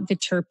about the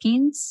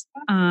terpenes,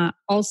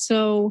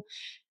 also,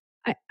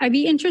 I'd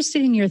be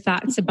interested in your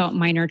thoughts about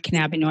minor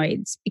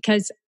cannabinoids,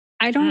 because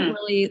I don't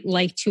really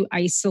like to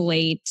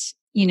isolate,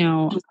 you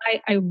know,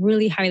 I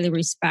really highly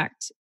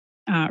respect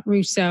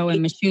Russo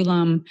and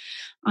Meshulam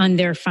on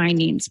their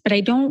findings, but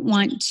I don't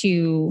want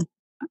to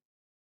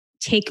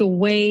take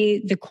away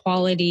the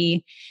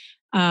quality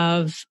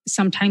of,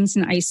 sometimes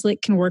an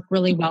isolate can work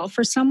really well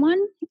for someone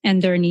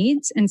and their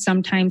needs, and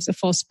sometimes a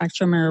full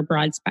spectrum or a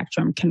broad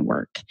spectrum can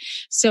work.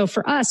 So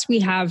for us, we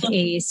have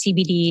a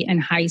CBD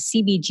and high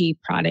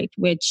CBG product,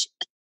 which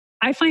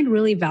I find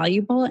really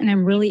valuable. And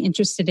I'm really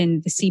interested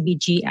in the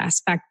CBG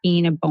aspect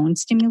being a bone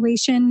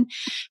stimulation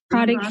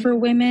product for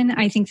women.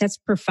 I think that's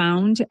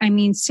profound. I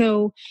mean,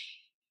 so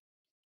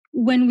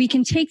when we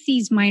can take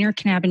these minor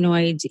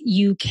cannabinoids,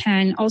 you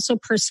can also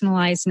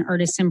personalize an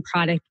artisan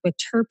product with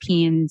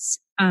terpenes.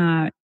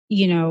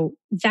 You know,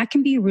 that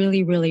can be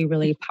really, really,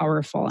 really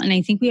powerful. And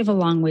I think we have a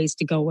long ways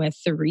to go with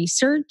the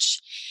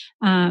research.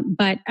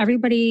 But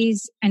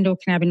everybody's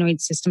endocannabinoid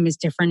system is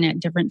different at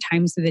different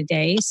times of the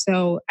day.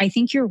 So I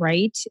think you're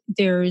right.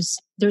 There's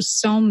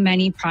so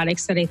many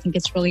products that I think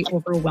it's really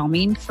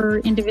overwhelming for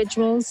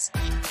individuals.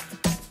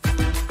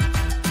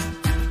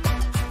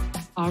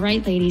 All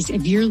right, ladies,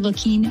 if you're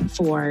looking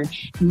for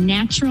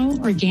natural,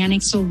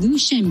 organic,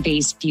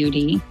 solution-based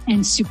beauty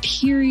and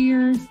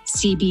superior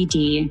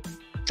CBD,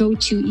 go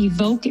to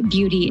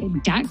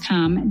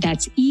evoquebeauty.com.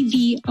 That's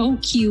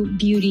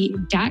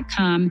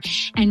EVOQbeauty.com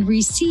and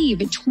receive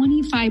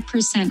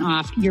 25%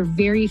 off your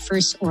very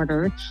first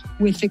order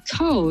with the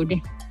code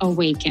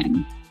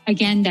AWAKEN.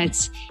 Again,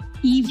 that's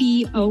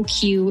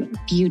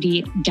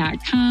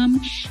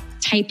EVOQbeauty.com.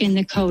 Type in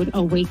the code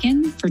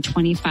AWAKEN for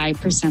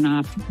 25%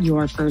 off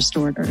your first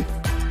order.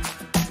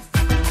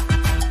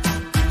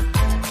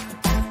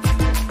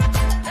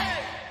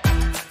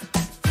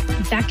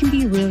 That can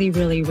be really,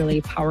 really,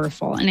 really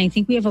powerful. And I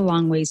think we have a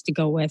long ways to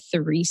go with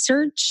the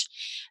research.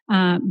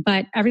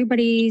 But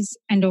everybody's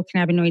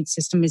endocannabinoid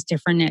system is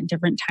different at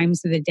different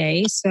times of the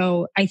day.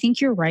 So I think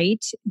you're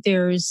right.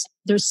 There's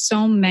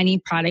so many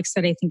products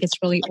that I think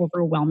it's really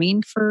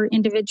overwhelming for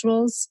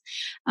individuals.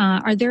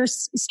 Are there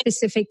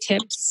specific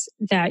tips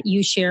that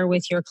you share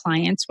with your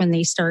clients when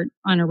they start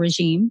on a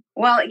regime?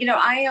 Well, you know,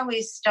 I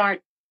always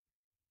start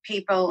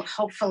people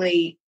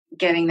hopefully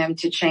getting them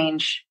to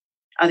change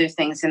other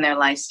things in their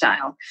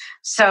lifestyle.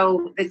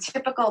 So the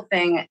typical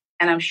thing,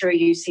 and I'm sure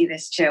you see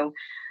this too,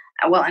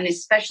 Well, and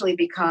especially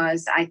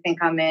because I think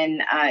I'm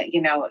in,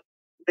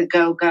 the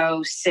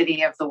go-go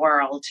city of the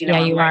world.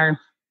 Yeah, you are.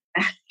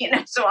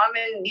 So I'm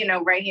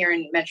in, right here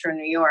in Metro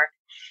New York.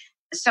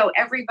 So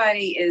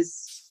everybody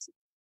is,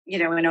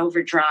 in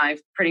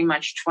overdrive pretty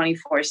much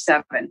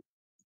 24/7.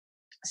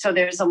 So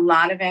there's a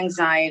lot of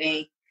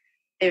anxiety.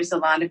 There's a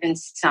lot of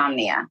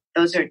insomnia.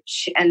 Those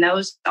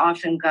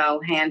often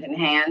go hand in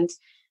hand.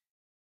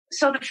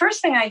 So the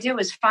first thing I do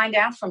is find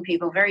out from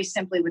people very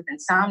simply with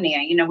insomnia,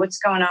 what's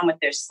going on with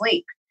their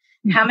sleep.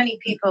 Mm-hmm. How many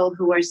people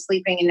who are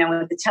sleeping,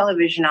 with the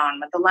television on,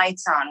 with the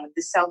lights on, with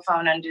the cell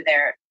phone under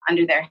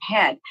their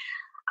head.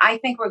 I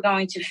think we're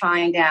going to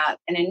find out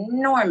an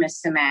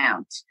enormous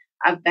amount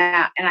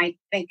about, and I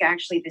think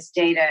actually these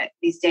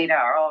data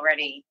are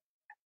already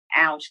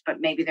out,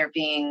 but maybe they're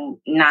being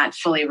not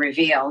fully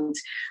revealed,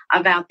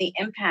 about the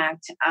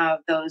impact of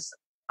that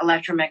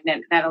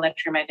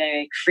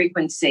electromagnetic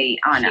frequency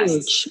on us.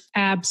 Huge,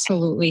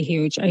 absolutely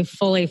huge. I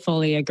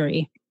fully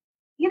agree.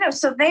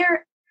 So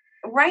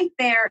right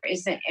there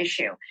is an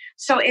issue.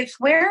 So if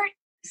we're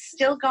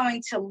still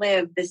going to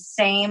live the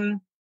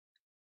same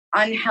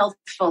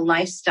unhealthful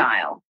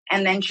lifestyle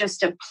and then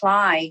just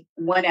apply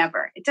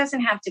whatever, it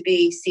doesn't have to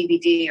be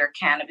CBD or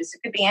cannabis,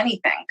 it could be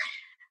anything.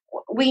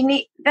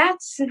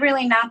 That's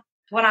really not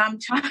what I'm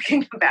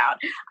talking about.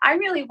 I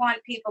really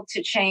want people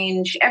to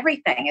change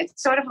everything.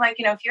 It's sort of like,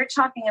 if you're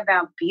talking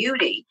about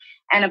beauty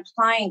and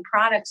applying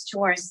products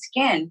to our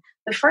skin,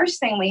 the first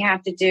thing we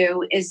have to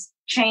do is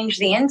change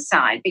the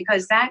inside,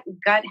 because that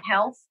gut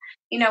health,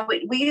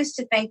 we used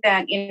to think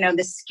that,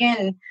 the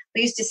skin,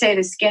 we used to say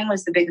the skin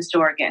was the biggest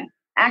organ.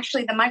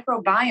 Actually, the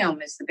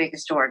microbiome is the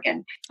biggest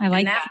organ. I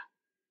like that.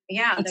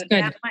 Yeah. That's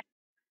good.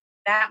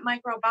 That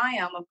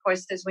microbiome, of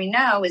course, as we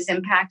know, is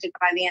impacted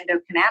by the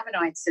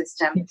endocannabinoid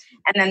system.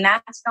 And then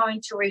that's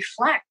going to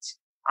reflect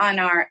on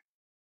our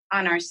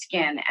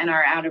skin and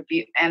our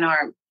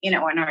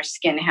and our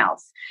skin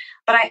health.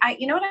 But I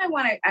what I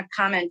want to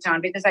comment on,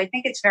 because I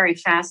think it's very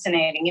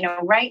fascinating.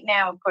 Right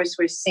now, of course,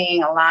 we're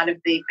seeing a lot of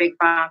the big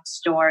box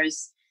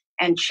stores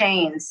and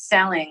chains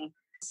selling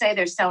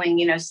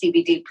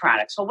CBD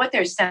products. Well, what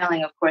they're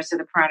selling, of course, are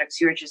the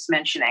products you're just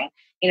mentioning,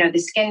 the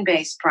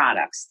skin-based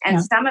products.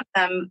 And some of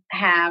them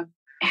have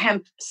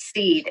hemp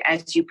seed,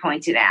 as you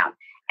pointed out.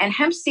 And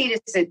hemp seed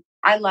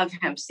I love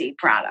hemp seed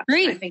products.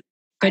 Great. I think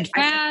good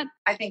fat.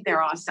 I think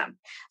they're awesome.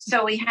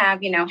 So we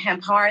have,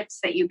 hemp hearts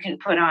that you can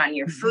put on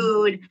your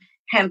food,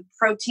 hemp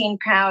protein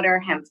powder,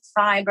 hemp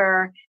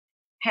fiber,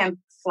 hemp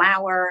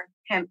flour,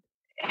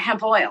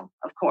 hemp oil,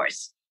 of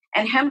course.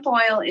 And hemp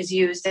oil is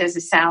used as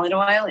a salad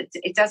oil.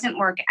 It doesn't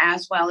work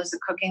as well as a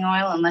cooking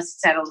oil unless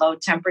it's at a low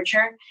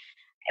temperature,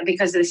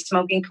 because the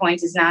smoking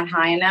point is not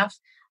high enough.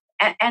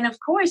 And of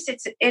course,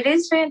 it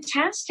is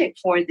fantastic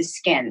for the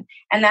skin.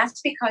 And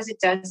that's because it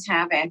does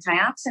have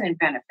antioxidant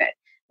benefit.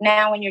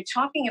 Now, when you're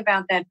talking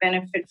about that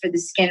benefit for the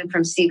skin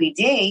from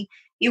CBD,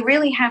 you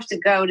really have to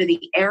go to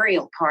the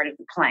aerial part of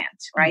the plant,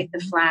 right? The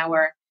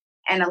flower.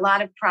 And a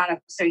lot of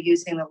products are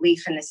using the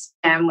leaf and the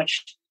stem,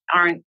 which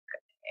aren't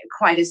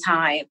quite as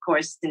high, of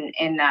course, in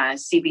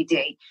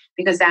CBD,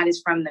 because that is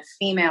from the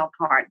female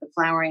part, the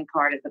flowering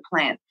part of the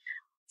plant.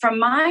 From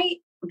my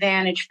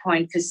vantage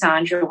point,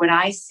 Cassandra, what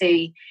I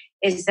see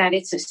is that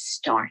it's a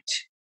start.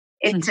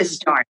 It's a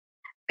start.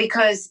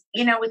 Because,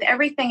 with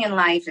everything in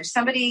life, if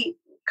somebody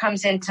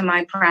comes into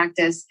my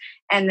practice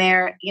and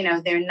they're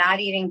not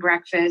eating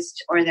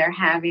breakfast, or they're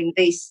having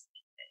the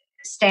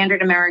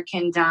standard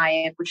American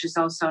diet, which is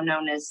also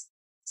known as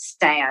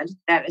STAD,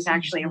 that is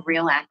actually a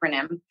real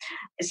acronym.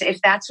 So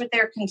if that's what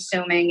they're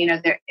consuming,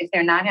 if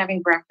they're not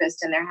having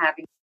breakfast and they're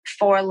having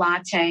 4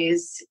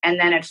 lattes, and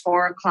then at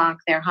 4:00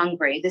 they're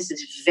hungry, this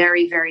is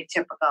very, very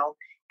typical.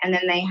 And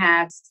then they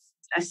have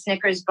a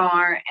Snickers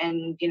bar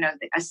and,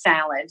 a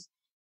salad.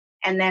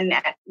 And then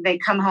they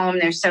come home,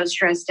 they're so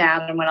stressed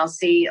out. And what I'll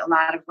see, a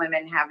lot of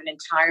women have an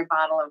entire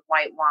bottle of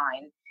white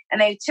wine. And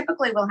they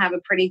typically will have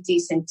a pretty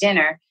decent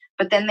dinner,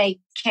 but then they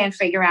can't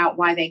figure out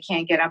why they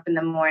can't get up in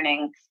the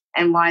morning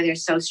and why they're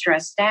so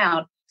stressed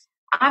out.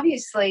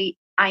 Obviously,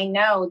 I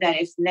know that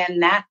if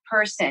then that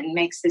person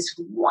makes this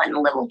one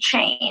little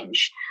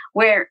change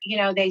where,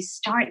 they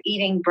start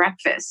eating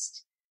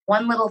breakfast,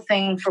 one little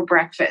thing for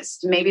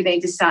breakfast, maybe they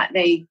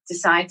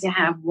decide to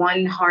have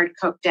one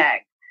hard-cooked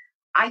egg.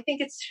 I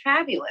think it's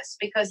fabulous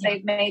because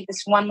they've made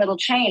this one little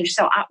change.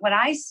 So what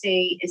I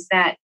see is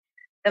that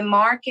the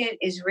market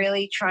is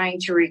really trying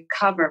to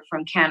recover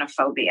from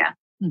canophobia.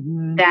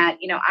 Mm-hmm. That,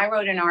 I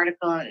wrote an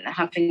article in the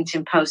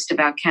Huffington Post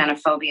about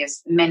canophobia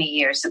many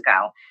years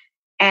ago,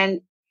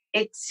 and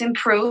it's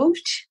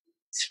improved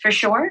for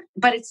sure,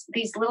 but it's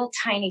these little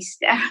tiny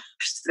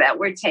steps that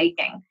we're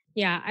taking.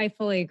 Yeah, I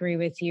fully agree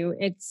with you.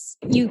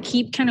 You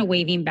keep kind of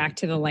waving back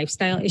to the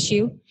lifestyle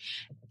issue,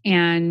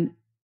 and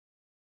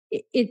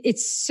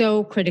it's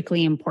so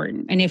critically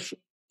important. And if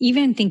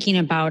even thinking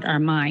about our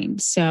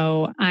mind,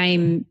 so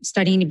I'm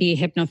studying to be a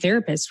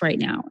hypnotherapist right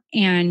now.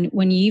 And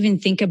when you even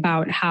think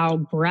about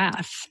how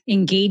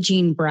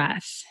engaging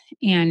breath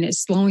and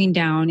slowing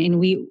down, and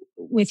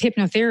with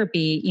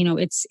hypnotherapy,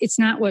 it's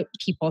not what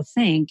people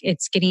think.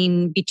 It's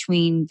getting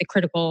between the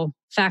critical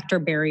factor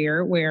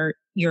barrier where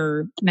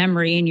your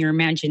memory and your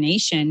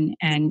imagination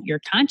and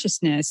your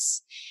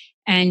consciousness,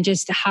 and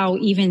just how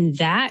even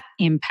that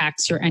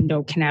impacts your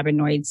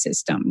endocannabinoid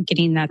system,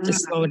 getting that to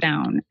slow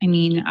down. I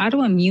mean,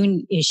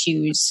 autoimmune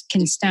issues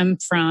can stem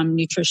from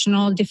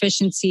nutritional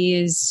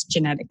deficiencies,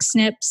 genetic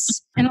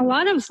SNPs, and a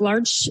lot of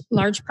large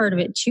part of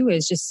it too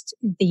is just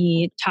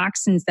the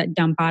toxins that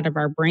dump out of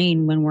our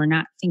brain when we're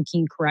not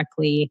thinking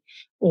correctly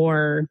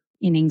or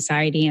in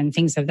anxiety and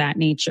things of that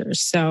nature.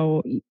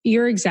 So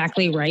you're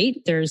exactly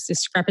right. There's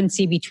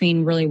discrepancy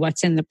between really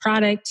what's in the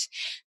product,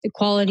 the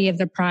quality of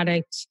the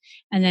product,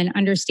 and then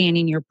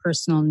understanding your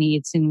personal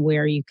needs and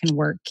where you can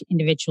work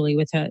individually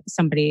with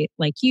somebody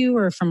like you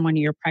or from one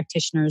of your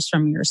practitioners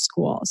from your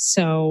school.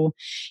 So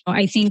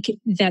I think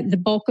that the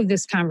bulk of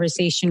this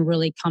conversation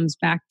really comes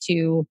back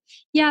to,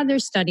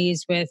 there's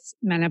studies with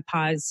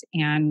menopause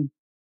and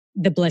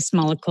the bliss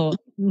molecule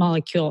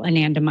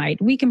anandamide.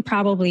 We can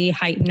probably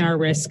heighten our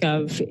risk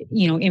of,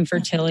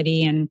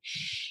 infertility and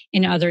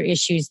other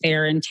issues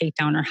there and take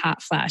down our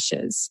hot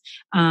flashes.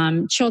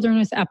 Children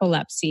with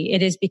epilepsy,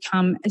 it has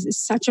become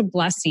such a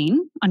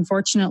blessing.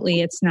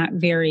 Unfortunately, it's not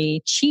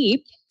very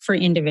cheap for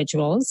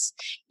individuals,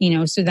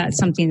 so that's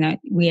something that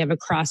we have a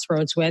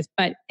crossroads with,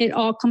 but it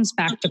all comes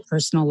back to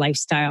personal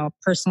lifestyle,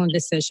 personal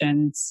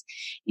decisions,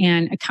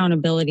 and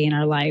accountability in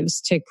our lives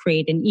to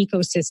create an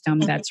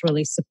ecosystem that's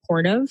really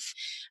supportive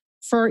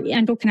for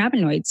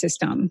endocannabinoid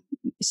system.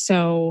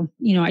 So,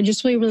 I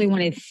just really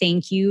want to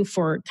thank you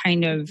for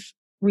kind of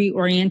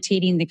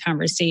reorientating the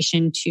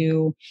conversation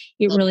to,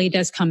 it really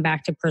does come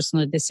back to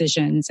personal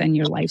decisions and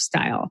your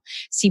lifestyle.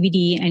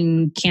 CBD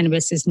and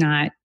cannabis is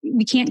not,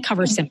 we can't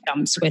cover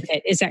symptoms with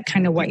it. Is that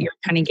kind of what you're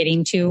kind of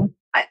getting to?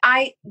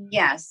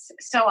 Yes.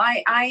 So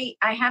I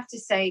have to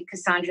say,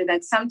 Cassandra,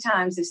 that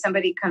sometimes if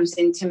somebody comes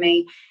into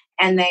me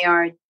and they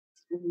are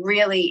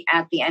really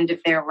at the end of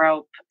their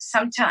rope,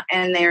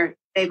 and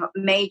they've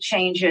made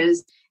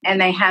changes and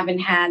they haven't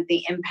had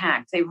the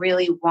impact, they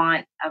really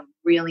want a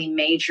really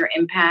major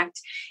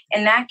impact.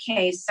 In that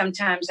case,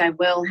 sometimes I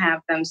will have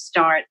them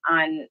start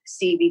on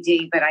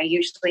CBD, but I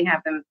usually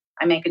have them,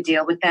 I make a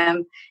deal with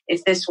them.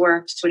 If this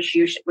works,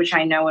 which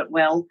I know it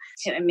will,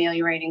 to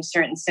ameliorating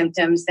certain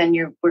symptoms, then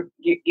you're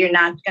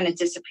not going to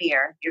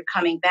disappear. You're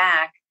coming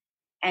back.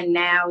 And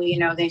now,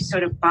 they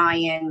sort of buy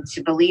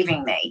into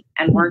believing me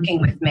and working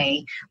with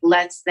me.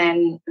 Let's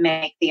then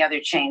make the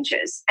other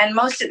changes. And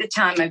most of the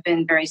time I've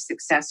been very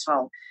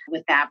successful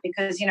with that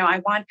because,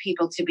 I want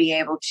people to be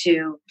able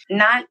to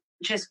not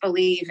just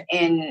believe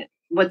in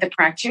what the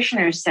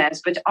practitioner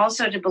says, but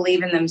also to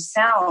believe in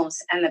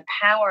themselves and the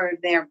power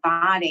of their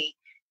body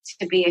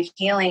to be a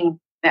healing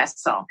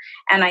vessel.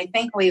 And I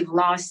think we've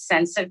lost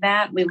sense of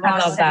that. We've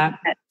lost sense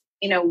that,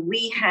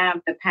 we have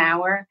the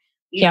power.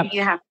 You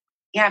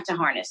have to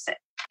harness it.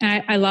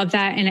 I love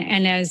that.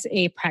 And as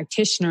a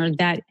practitioner,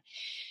 that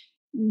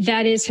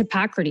is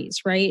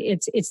Hippocrates, right?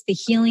 It's the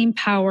healing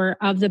power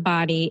of the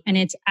body. And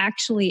it's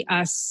actually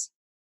us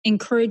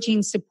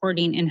encouraging,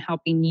 supporting, and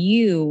helping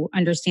you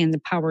understand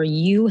the power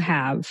you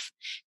have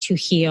to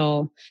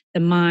heal the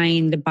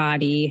mind, the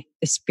body,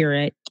 the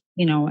spirit,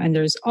 and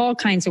there's all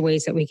kinds of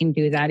ways that we can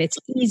do that. It's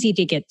easy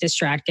to get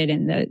distracted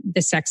in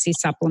the sexy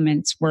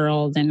supplements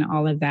world and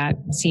all of that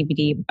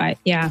CBD. But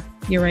yeah,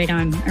 you're right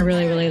on. I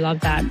really, really love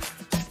that.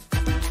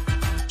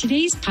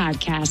 Today's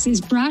podcast is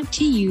brought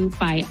to you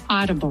by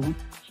Audible.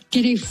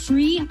 Get a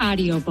free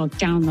audiobook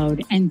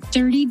download and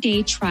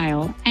 30-day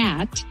trial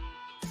at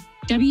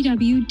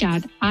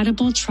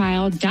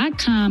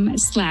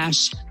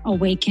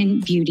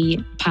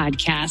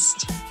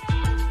www.audibletrial.com/awakenbeautypodcast.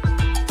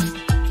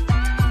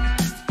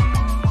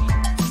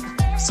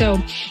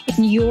 So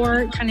in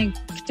your kind of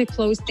to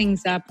close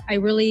things up,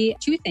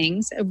 two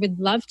things. I would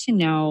love to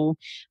know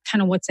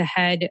kind of what's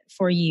ahead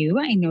for you.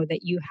 I know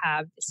that you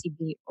have the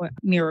CBD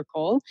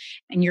Miracle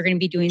and you're going to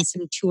be doing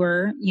some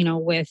tour,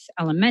 with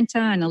Elementa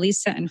and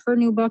Elisa and her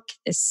new book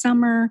this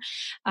summer.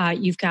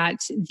 You've got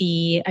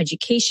the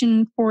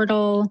education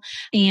portal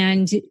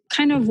and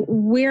kind of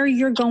where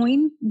you're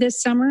going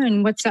this summer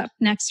and what's up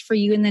next for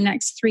you in the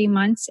next 3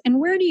 months. And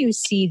where do you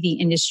see the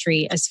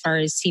industry as far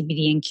as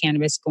CBD and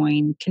cannabis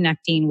going,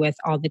 connecting with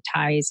all the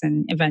ties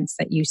and events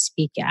that you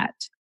speak at?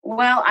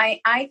 Well,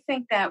 I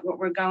think that what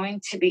we're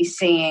going to be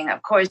seeing,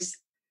 of course,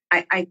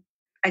 I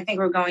think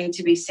we're going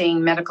to be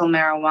seeing medical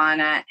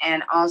marijuana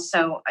and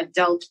also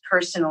adult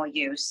personal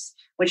use,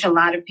 which a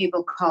lot of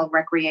people call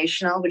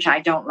recreational, which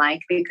I don't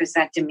like because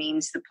that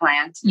demeans the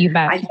plant. You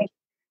bet.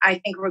 I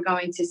think we're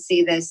going to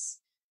see this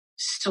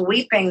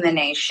sweeping the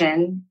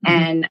nation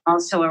and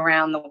also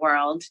around the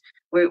world.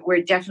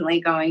 We're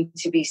definitely going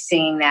to be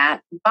seeing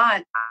that.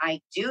 But I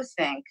do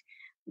think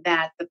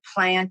that the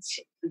plant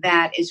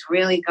that is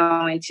really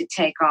going to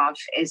take off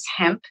is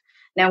hemp.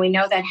 Now we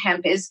know that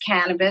hemp is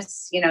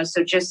cannabis,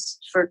 so just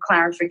for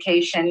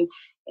clarification,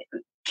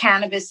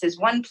 cannabis is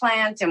one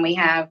plant and we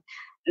have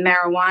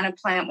marijuana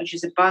plant, which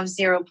is above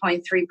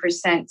 0.3%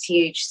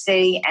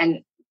 THC. And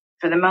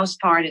for the most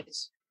part,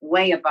 it's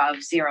way above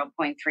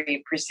 0.3%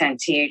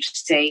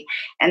 THC,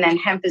 and then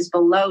hemp is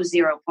below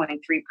 0.3%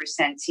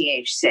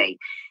 THC.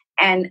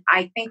 And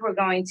I think we're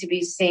going to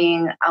be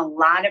seeing a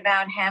lot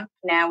about hemp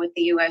now with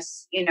the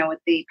U.S., with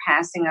the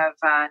passing of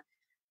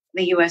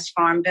the U.S.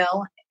 Farm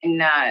Bill,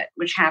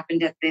 which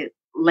happened at the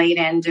late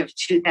end of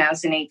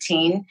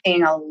 2018,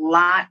 seeing a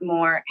lot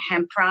more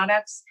hemp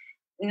products,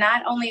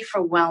 not only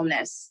for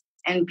wellness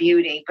and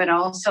beauty, but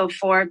also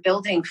for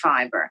building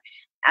fiber,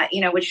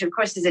 which of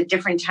course is a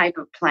different type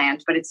of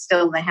plant, but it's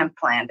still the hemp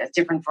plant, a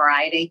different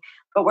variety.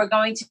 But we're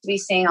going to be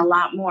seeing a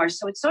lot more.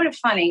 So it's sort of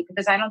funny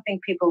because I don't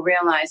think people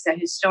realize that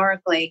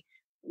historically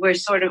we're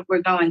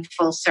going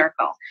full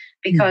circle,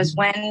 because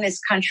when this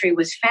country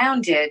was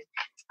founded,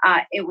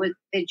 it was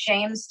the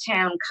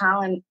Jamestown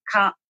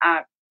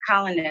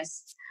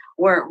colonists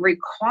were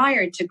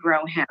required to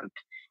grow hemp.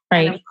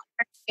 Right. And of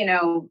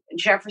course,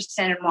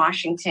 Jefferson and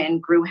Washington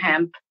grew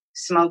hemp,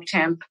 smoked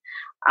hemp,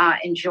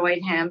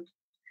 enjoyed hemp.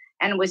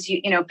 And was,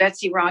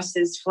 Betsy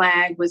Ross's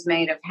flag was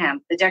made of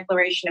hemp. The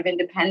Declaration of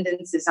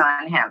Independence is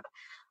on hemp.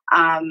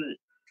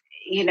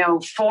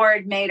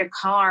 Ford made a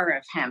car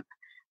of hemp.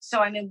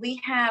 So,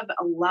 we have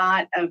a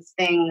lot of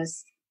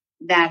things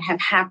that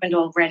have happened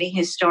already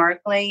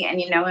historically.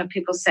 And, when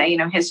people say,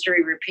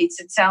 history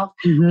repeats itself.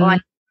 Mm-hmm. Well,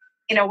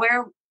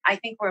 I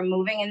think we're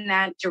moving in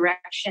that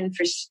direction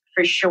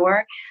for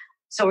sure.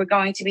 So we're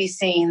going to be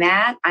seeing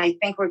that. I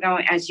think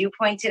as you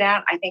pointed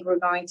out, I think we're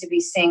going to be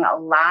seeing a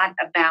lot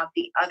about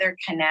the other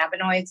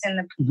cannabinoids in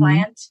the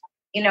plant.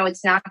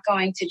 It's not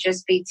going to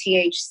just be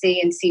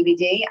THC and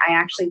CBD. I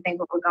actually think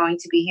what we're going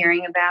to be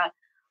hearing about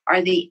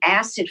are the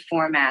acid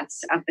formats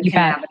of the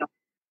cannabinoids,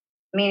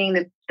 meaning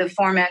the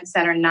formats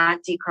that are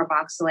not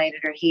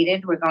decarboxylated or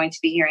heated. We're going to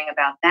be hearing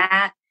about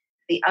that,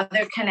 the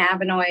other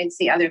cannabinoids,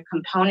 the other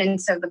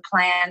components of the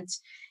plant.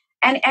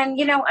 And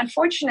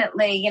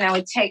unfortunately,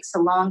 it takes a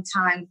long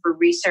time for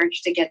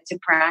research to get to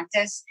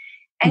practice.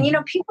 And,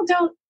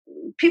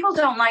 people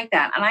don't like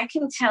that. And I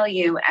can tell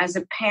you, as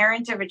a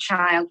parent of a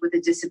child with a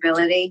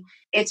disability,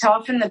 it's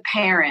often the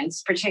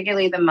parents,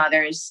 particularly the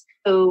mothers,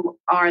 who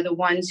are the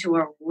ones who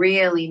are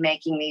really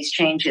making these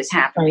changes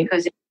happen. Right.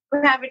 Because if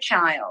you have a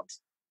child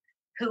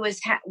who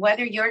is,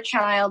 whether your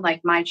child,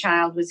 like my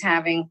child, was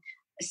having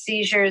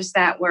seizures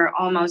that were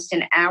almost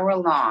an hour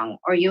long,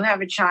 or you have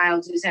a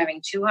child who's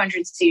having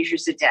 200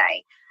 seizures a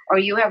day, or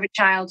you have a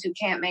child who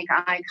can't make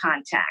eye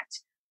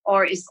contact,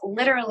 or is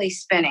literally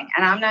spinning.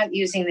 And I'm not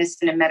using this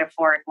in a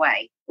metaphoric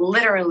way,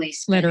 literally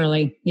spinning.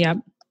 Literally, yep.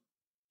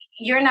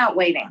 You're not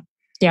waiting.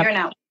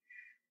 Yep.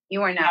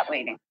 You are not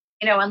waiting.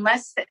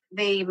 Unless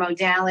the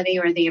modality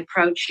or the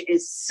approach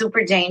is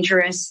super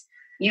dangerous,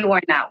 you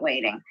are not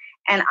waiting.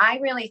 And I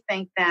really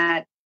think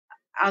that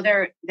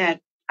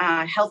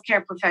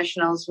healthcare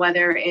professionals,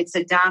 whether it's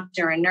a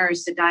doctor, a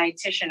nurse, a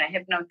dietitian, a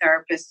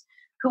hypnotherapist,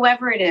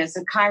 whoever it is,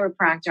 a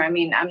chiropractor.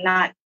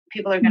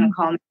 People are going to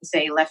call me and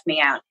say, left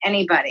me out.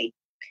 Anybody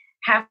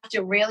have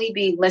to really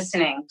be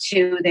listening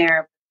to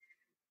their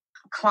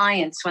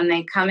clients when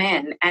they come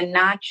in and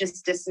not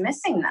just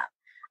dismissing them.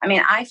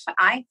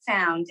 I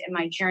found in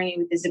my journey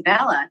with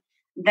Isabella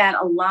that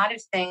a lot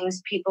of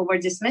things people were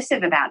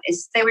dismissive about.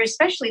 They were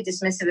especially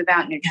dismissive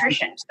about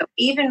nutrition. So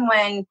even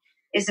when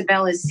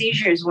Isabella's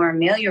seizures were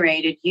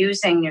ameliorated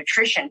using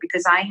nutrition,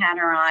 because I had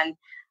her on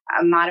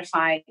a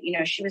modified,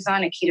 she was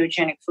on a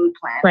ketogenic food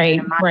plan. Right,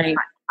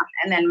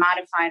 and then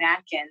modified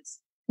Atkins.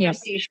 Yep. Her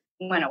seizures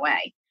went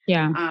away.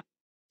 Yeah.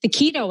 The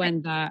keto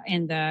and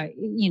the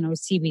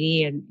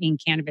CBD and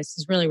cannabis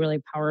is really,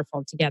 really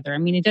powerful together.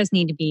 It does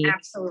need to be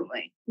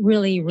absolutely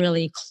really,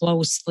 really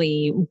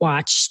closely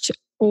watched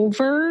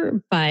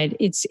over, but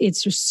it's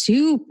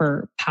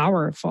super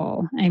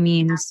powerful. So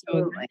in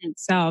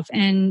itself,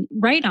 and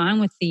right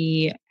on with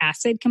the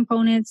acid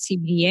components,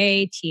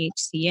 CBDA,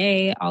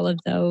 THCA, all of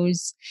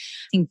those.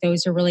 I think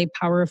those are really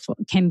powerful,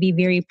 can be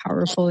very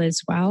powerful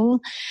as well.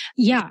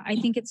 Yeah, I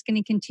think it's going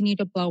to continue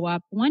to blow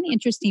up. One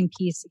interesting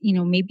piece,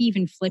 maybe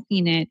even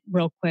flipping it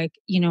real quick,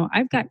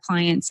 I've got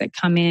clients that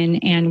come in,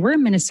 and we're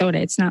in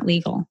Minnesota. It's not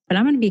legal, but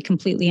I'm going to be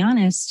completely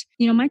honest.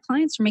 My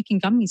clients are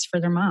making gummies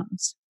for their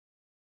moms.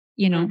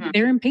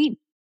 They're in pain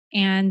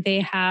and they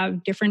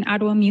have different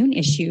autoimmune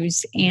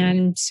issues.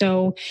 And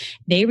so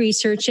they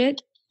research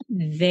it,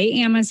 they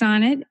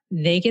Amazon it,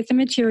 they get the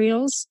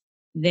materials,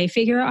 they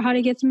figure out how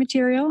to get the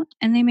material,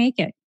 and they make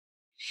it.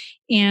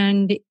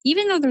 And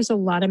even though there's a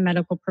lot of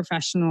medical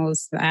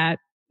professionals that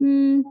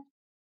don't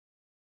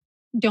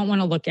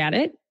want to look at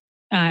it,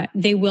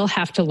 they will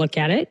have to look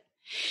at it.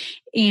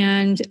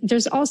 And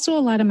there's also a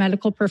lot of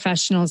medical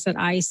professionals that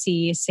I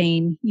see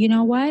saying, you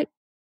know what?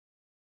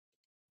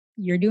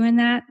 You're doing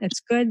that. That's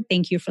good.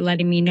 Thank you for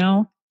letting me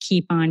know.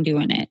 Keep on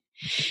doing it.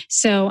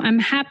 So I'm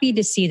happy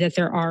to see that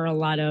there are a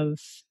lot of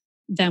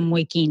them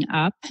waking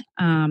up.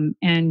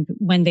 And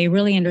when they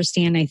really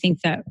understand, I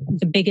think that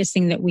the biggest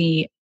thing that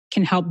we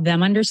can help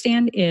them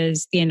understand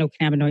is the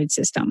endocannabinoid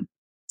system.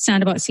 It's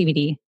not about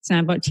CBD. It's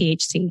not about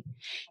THC.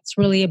 It's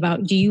really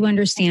about, do you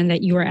understand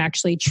that you are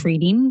actually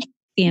treating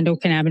the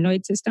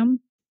endocannabinoid system?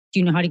 Do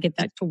you know how to get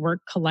that to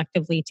work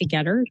collectively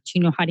together? Do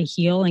you know how to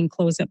heal and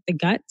close up the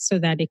gut so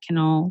that it can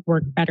all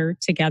work better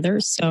together?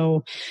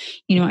 So,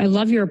 I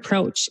love your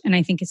approach, and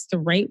I think it's the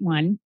right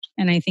one.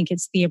 And I think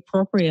it's the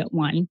appropriate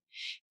one,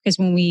 because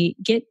when we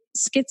get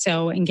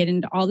schizo and get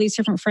into all these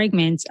different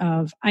fragments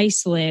of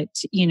isolate,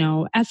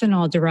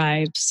 ethanol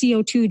derived,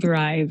 CO2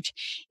 derived,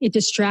 it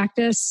distracts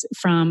us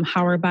from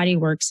how our body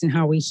works and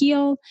how we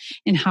heal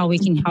and how we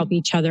can help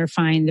each other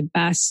find the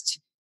best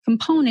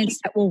components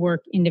that will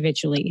work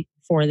individually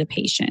for the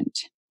patient.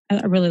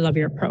 I really love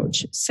your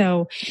approach.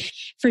 So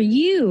for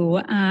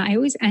you, I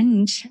always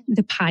end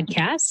the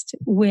podcast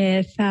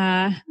with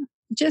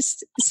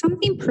just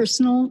something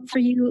personal for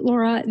you,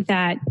 Laura,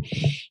 that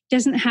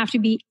doesn't have to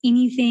be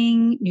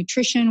anything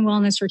nutrition,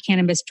 wellness, or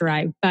cannabis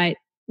derived, but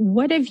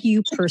what have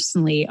you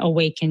personally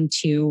awakened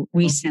to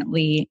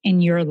recently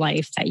in your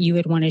life that you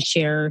would want to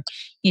share,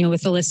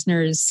 with the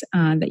listeners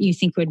that you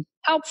think would be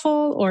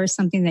helpful, or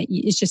something that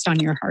is just on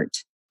your heart?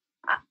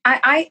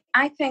 I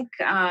think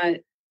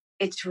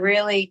it's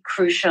really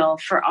crucial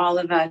for all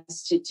of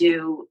us to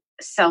do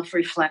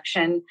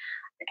self-reflection,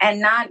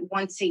 and not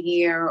once a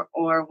year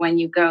or when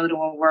you go to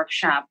a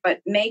workshop,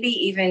 but maybe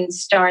even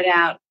start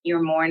out your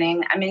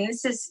morning. I mean,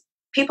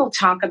 people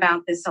talk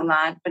about this a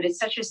lot, but it's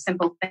such a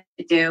simple thing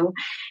to do.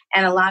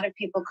 And a lot of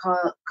people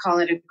call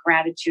it a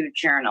gratitude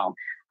journal.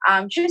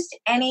 Just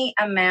any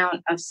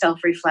amount of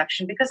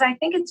self-reflection, because I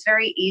think it's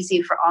very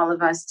easy for all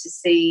of us to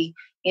see,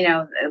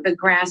 the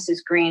grass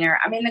is greener.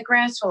 I mean, the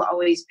grass will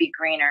always be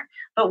greener,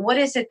 but what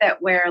is it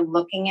that we're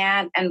looking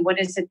at, and what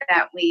is it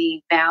that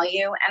we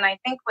value? And I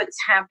think what's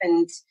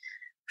happened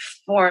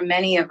for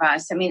many of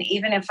us, I mean,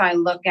 even if I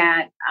look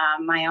at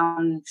my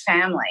own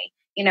family,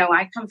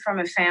 I come from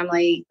a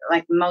family,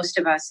 like most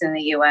of us in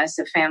the U.S.,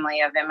 a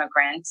family of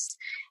immigrants.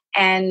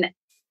 And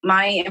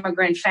my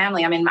immigrant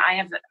family, I mean, I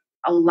have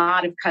a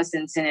lot of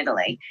cousins in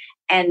Italy,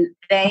 and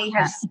they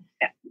have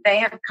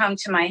come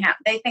to my house.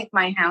 They think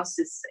my house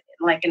is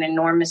like an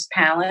enormous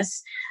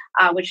palace,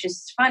 which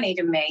is funny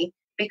to me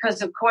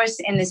because, of course,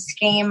 in the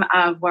scheme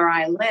of where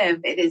I live,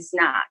 it is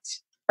not.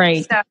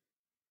 Right. So,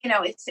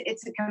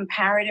 it's a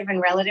comparative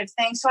and relative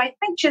thing. So I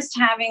think just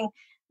having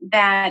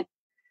that,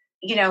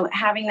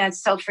 having that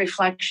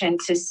self-reflection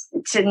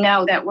to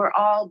know that we're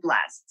all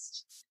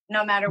blessed,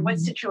 no matter what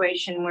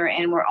situation we're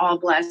in, we're all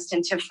blessed,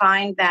 and to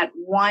find that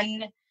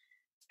one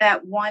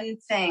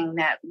thing,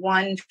 that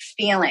one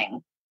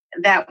feeling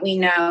that we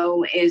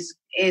know is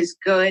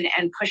good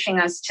and pushing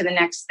us to the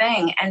next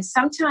thing. And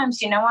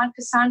sometimes,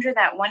 Cassandra,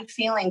 that one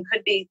feeling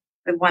could be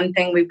the one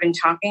thing we've been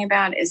talking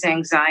about is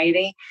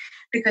anxiety,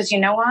 because you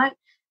know what?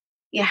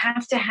 You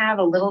have to have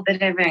a little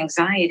bit of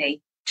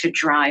anxiety to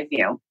drive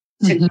you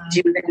to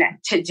do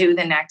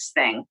the next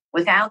thing.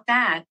 Without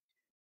that.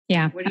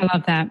 Yeah, I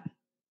love that.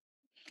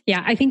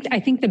 Yeah, I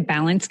think the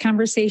balance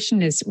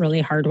conversation is really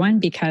a hard one,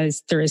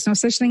 because there is no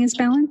such thing as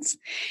balance.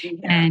 Yeah.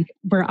 And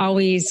we're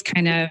always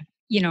kind of,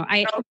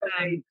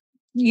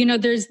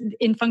 there's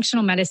in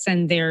functional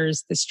medicine,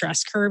 there's the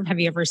stress curve. Have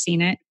you ever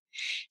seen it?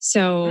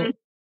 So,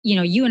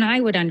 you and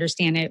I would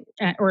understand it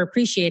or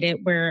appreciate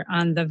it, where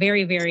on the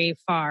very, very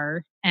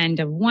far end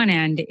of one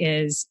end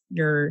is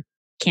you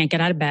can't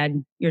get out of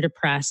bed, you're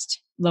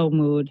depressed, low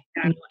mood,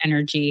 no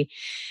energy.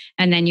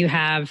 And then you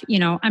have,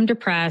 I'm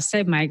depressed, I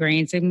have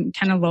migraines, I'm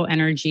kind of low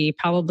energy,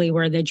 probably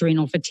where the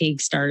adrenal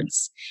fatigue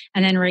starts.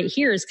 And then right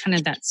here is kind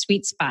of that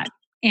sweet spot.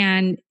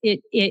 And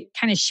it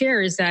kind of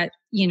shares that,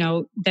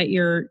 that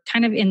you're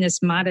kind of in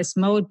this modest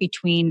mode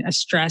between a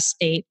stress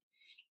state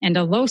and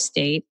a low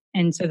state.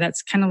 And so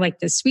that's kind of like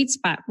the sweet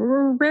spot.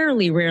 We're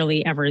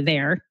rarely ever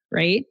there,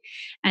 right?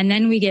 And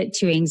then we get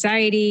to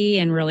anxiety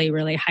and really,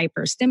 really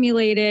hyper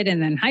stimulated,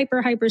 and then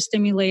hyper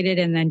stimulated,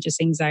 and then just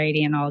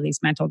anxiety and all these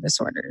mental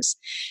disorders.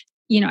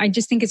 I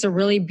just think it's a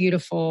really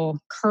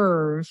beautiful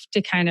curve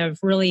to kind of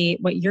really,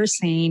 what you're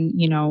saying,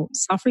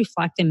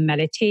 self-reflect and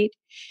meditate.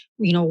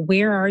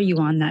 Where are you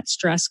on that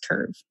stress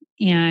curve?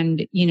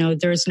 And,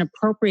 there's an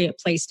appropriate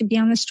place to be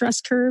on the stress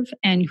curve,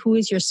 and who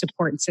is your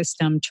support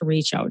system to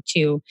reach out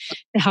to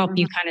help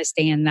you kind of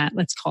stay in that,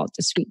 let's call it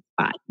the sweet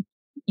spot,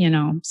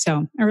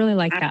 so I really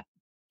like that.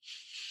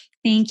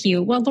 Thank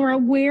you. Well, Laura,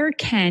 where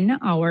can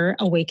our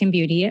Awaken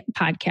Beauty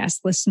podcast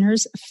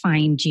listeners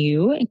find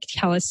you?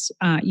 Tell us,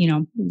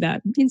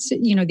 the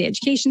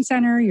Education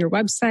Center, your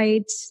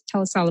website.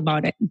 Tell us all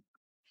about it.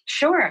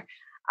 Sure.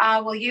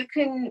 Well, you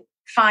can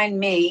find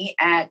me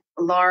at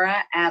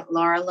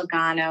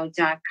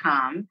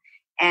laura@lauralagano.com.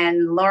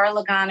 And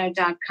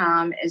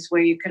lauralagano.com is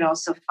where you could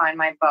also find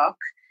my book.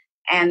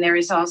 And there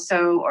is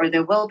also, or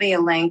there will be, a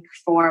link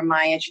for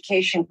my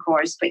education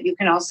course, but you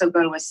can also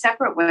go to a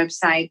separate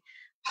website,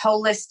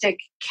 Holistic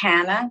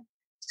Canna.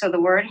 So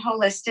the word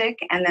holistic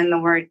and then the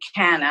word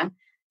canna.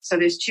 So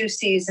there's 2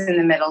 C's in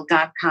the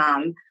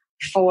middle.com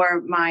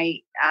for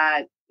my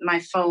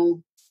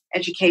full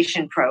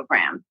education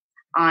program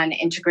on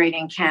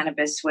integrating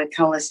cannabis with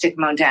holistic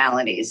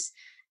modalities.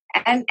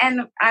 And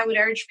I would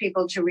urge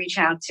people to reach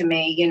out to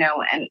me,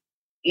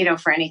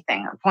 for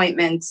anything,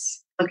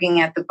 appointments,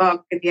 looking at the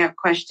book, if you have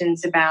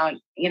questions about,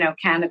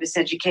 cannabis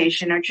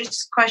education or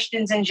just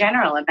questions in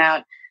general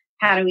about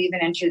how to even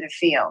enter the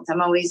field. I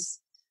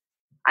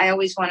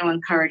always want to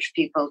encourage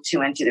people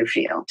to enter the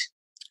field.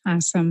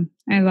 Awesome.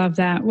 I love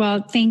that.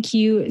 Well, thank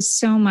you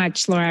so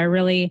much, Laura. I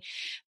really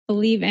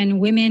believe in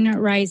women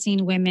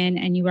rising women,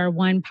 and you are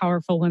one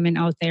powerful woman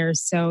out there.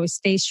 So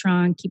stay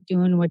strong, keep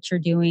doing what you're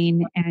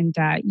doing. And,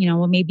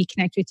 we'll maybe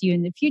connect with you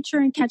in the future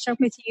and catch up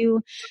with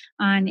you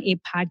on a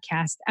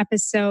podcast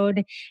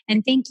episode.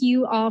 And thank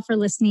you all for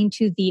listening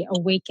to the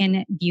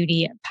Awaken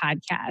Beauty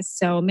podcast.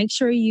 So make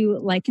sure you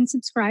like and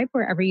subscribe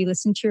wherever you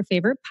listen to your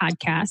favorite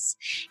podcasts.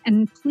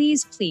 And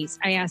please,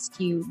 I ask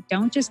you,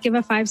 don't just give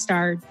a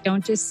 5-star.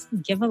 Don't just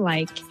give a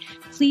like.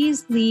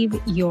 Please leave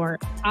your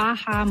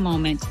aha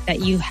moment that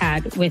you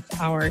had with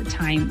our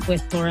time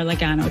with Laura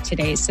Lagano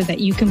today so that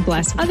you can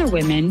bless other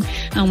women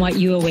on what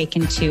you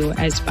awaken to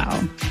as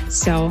well.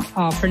 So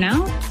all for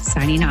now,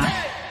 signing off.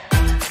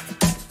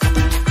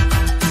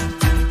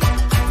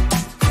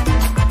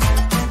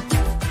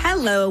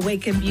 Hello,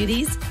 Awaken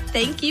Beauties.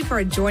 Thank you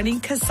for joining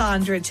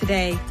Cassandra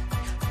today.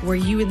 Were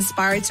you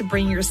inspired to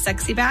bring your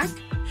sexy back?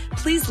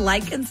 Please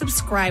like and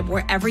subscribe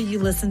wherever you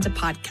listen to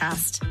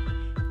podcasts.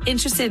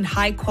 Interested in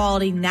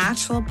high-quality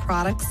natural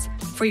products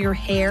for your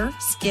hair,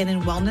 skin,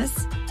 and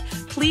wellness?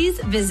 Please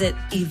visit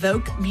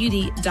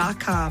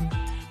evoquebeauty.com.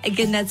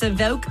 Again, that's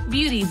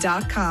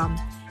evoquebeauty.com.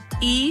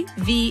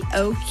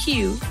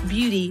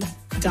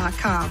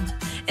 EVOQbeauty.com.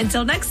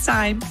 Until next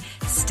time,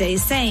 stay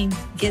sane,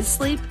 get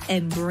sleep,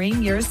 and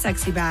bring your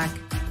sexy back.